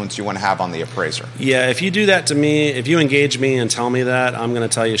influence you want to have on the appraiser. Yeah, if you do that to me, if you engage me and tell me that, I'm going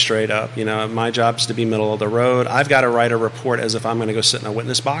to tell you straight up. My job is to be middle of the road. I've got to write a report as if I'm going to go sit in a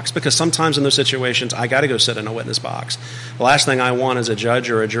witness box, because sometimes in those situations, I got to go sit in a witness box. The last thing I want is a judge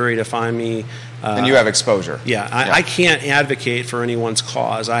or a jury to find me. And you have exposure. Yeah, I can't advocate for anyone's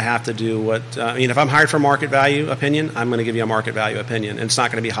cause. I have to do what, if I'm hired for market value opinion, I'm going to give you a market value opinion, and it's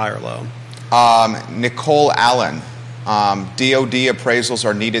not going to be high or low. Nicole Allen, DOD appraisals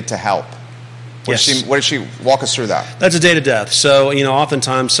are needed to help. What did she walk us through that? That's a date of death. So,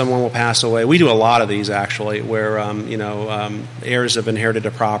 oftentimes someone will pass away. We do a lot of these, actually, where, heirs have inherited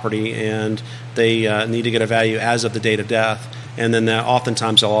a property and they need to get a value as of the date of death. And then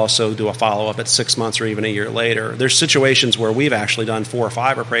oftentimes they'll also do a follow-up at 6 months or even a year later. There's situations where we've actually done 4 or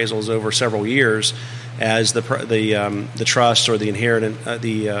 5 appraisals over several years as the trust or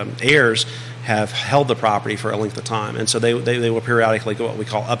the heirs have held the property for a length of time. And so they will periodically go what we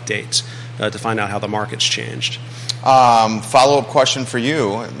call updates to find out how the market's changed. Follow-up question for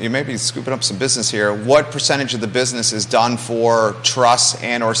you. You may be scooping up some business here. What percentage of the business is done for trusts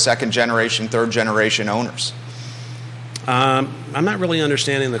and or second-generation, third-generation owners? I'm not really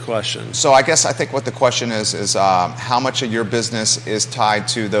understanding the question. So I think what the question is how much of your business is tied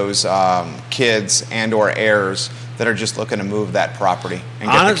to those kids and or heirs that are just looking to move that property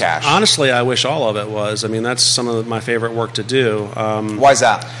and get the cash? Honestly, I wish all of it was. That's some of my favorite work to do. Why is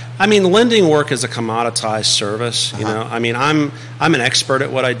that? Lending work is a commoditized service. I'm an expert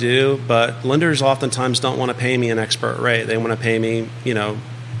at what I do, but lenders oftentimes don't want to pay me an expert rate. They want to pay me,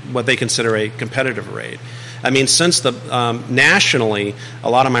 what they consider a competitive rate. Since nationally, a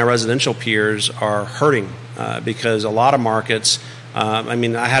lot of my residential peers are hurting because a lot of markets.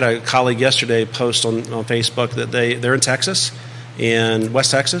 I had a colleague yesterday post on Facebook that they're in Texas, in West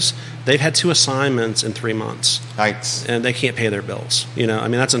Texas. They've had 2 assignments in 3 months. Nice. And they can't pay their bills.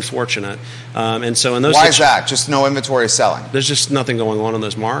 That's unfortunate. And so in those. Why is that? Just no inventory selling. There's just nothing going on in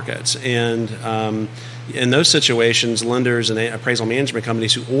those markets, and. In those situations, lenders and appraisal management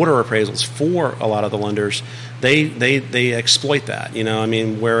companies who order appraisals for a lot of the lenders, they exploit that.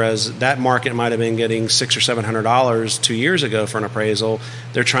 Whereas that market might have been getting $600 or $700 2 years ago for an appraisal,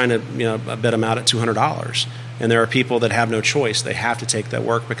 they're trying to bid them out at $200. And there are people that have no choice; they have to take that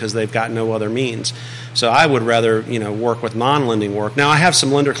work because they've got no other means. So I would rather work with non-lending work. Now I have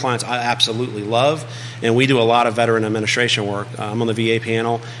some lender clients I absolutely love, and we do a lot of veteran administration work. I'm on the VA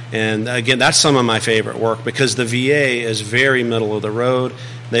panel, and again, that's some of my favorite work because the VA is very middle of the road.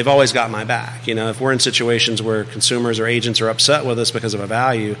 they've always got my back. If we're in situations where consumers or agents are upset with us because of a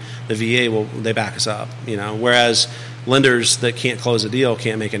value, the VA they back us up. Whereas lenders that can't close a deal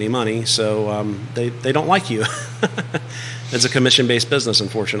can't make any money, so they don't like you. It's a commission-based business,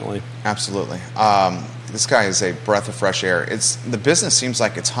 unfortunately. Absolutely. This guy is a breath of fresh air. The business seems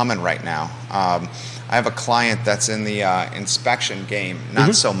like it's humming right now. I have a client that's in the inspection game,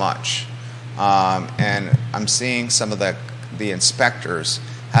 not so much. And I'm seeing some of the inspectors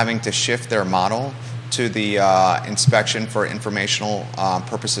having to shift their model to the inspection for informational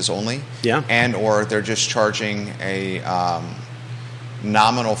purposes only. Yeah. And or they're just charging a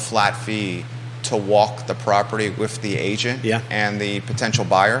nominal flat fee to walk the property with the agent and the potential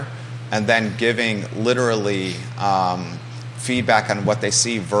buyer, and then giving literally feedback on what they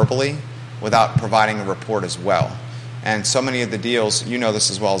see verbally without providing a report as well. And so many of the deals, you know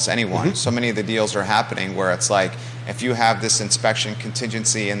this as well as anyone, so many of the deals are happening where it's like, if you have this inspection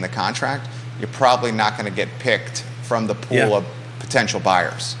contingency in the contract, you're probably not going to get picked from the pool of potential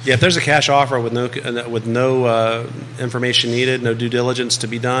buyers. Yeah, if there's a cash offer with no information needed, no due diligence to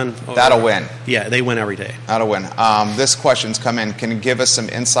be done, that'll win. Yeah, they win every day. That'll win. This question's come in. Can you give us some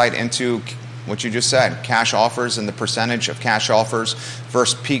insight into what you just said, cash offers and the percentage of cash offers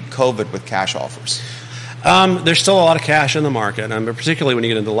versus peak COVID with cash offers? There's still a lot of cash in the market, particularly when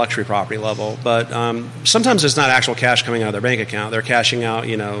you get into the luxury property level. But sometimes it's not actual cash coming out of their bank account. They're cashing out,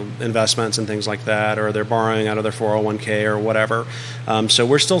 investments and things like that, or they're borrowing out of their 401k or whatever. So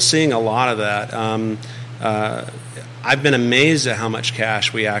we're still seeing a lot of that. I've been amazed at how much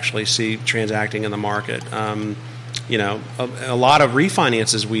cash we actually see transacting in the market. A lot of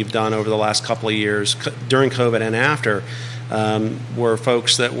refinances we've done over the last couple of years during COVID and after were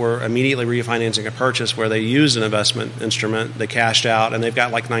folks that were immediately refinancing a purchase where they used an investment instrument, they cashed out, and they've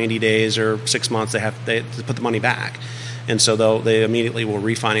got like 90 days or 6 months they have to put the money back. And so they immediately will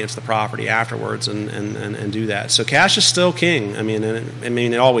refinance the property afterwards and do that. So cash is still king.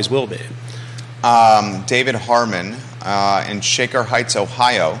 It always will be. David Harmon in Shaker Heights,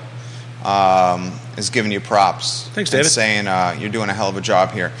 Ohio, is giving you props. Thanks, David. And saying you're doing a hell of a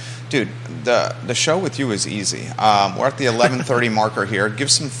job here. Dude, the show with you is easy. We're at the 11:30 marker here.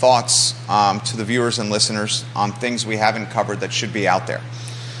 Give some thoughts to the viewers and listeners on things we haven't covered that should be out there.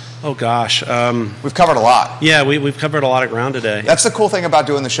 Oh, gosh. We've covered a lot. Yeah, we've covered a lot of ground today. That's the cool thing about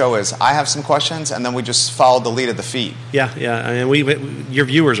doing the show is I have some questions, and then we just follow the lead of the feed. Yeah. Your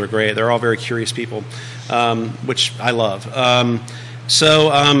viewers are great. They're all very curious people, which I love.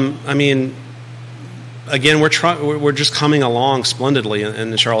 Again, we're just coming along splendidly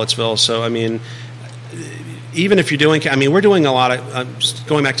in Charlottesville. So, even if you're doing, we're doing a lot of,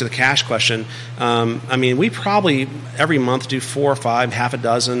 going back to the cash question, we probably every month do 4 or 5, half a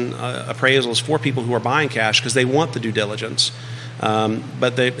dozen appraisals for people who are buying cash because they want the due diligence.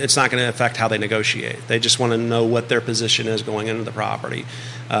 But it's not going to affect how they negotiate. They just want to know what their position is going into the property,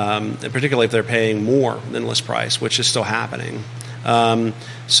 and particularly if they're paying more than list price, which is still happening.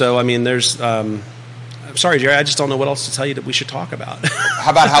 There's... I'm sorry, Jerry, I just don't know what else to tell you that we should talk about.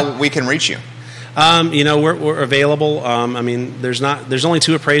 How about how we can reach you? We're available. There's only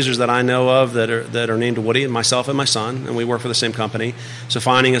 2 appraisers that I know of that are named Woody, and myself and my son, and we work for the same company. So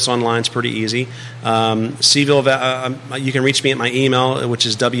finding us online is pretty easy. CVille, you can reach me at my email, which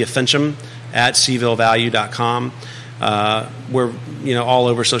is wfincham@cvillevalue.com. We're all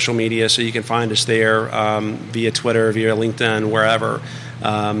over social media, so you can find us there via Twitter, via LinkedIn, wherever.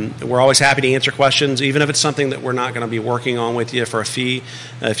 We're always happy to answer questions, even if it's something that we're not going to be working on with you for a fee.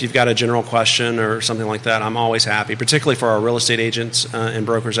 If you've got a general question or something like that, I'm always happy, particularly for our real estate agents and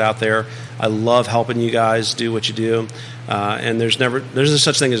brokers out there. I love helping you guys do what you do, and there's no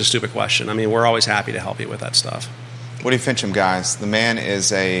such thing as a stupid question. We're always happy to help you with that stuff. Woody Fincham, guys. The man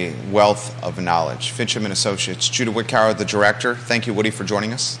is a wealth of knowledge. Fincham & Associates. Judah Whitcower, the director. Thank you, Woody, for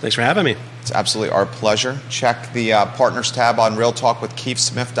joining us. Thanks for having me. It's absolutely our pleasure. Check the Partners tab on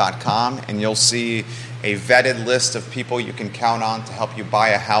realtalkwithkeithsmith.com, and you'll see a vetted list of people you can count on to help you buy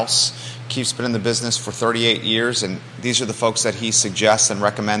a house. Keith's been in the business for 38 years, and these are the folks that he suggests and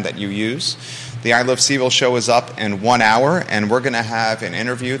recommend that you use. The I Love CVille show is up in 1 hour, and we're going to have an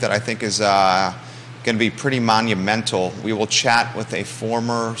interview that I think is... going to be pretty monumental. We will chat with a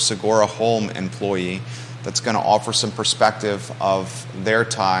former Segura Home employee that's going to offer some perspective of their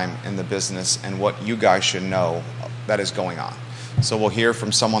time in the business and what you guys should know that is going on. So we'll hear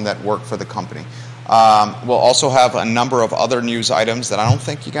from someone that worked for the company. We'll also have a number of other news items that I don't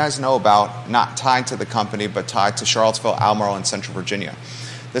think you guys know about, not tied to the company, but tied to Charlottesville, Albemarle, and Central Virginia.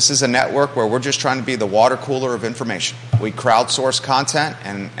 This is a network where we're just trying to be the water cooler of information. We crowdsource content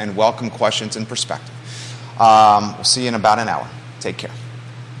and welcome questions and perspective. We'll see you in about an hour. Take care.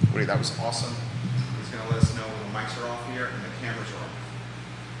 Woody, that was awesome. He's going to let us know when the mics are off here and the cameras are off.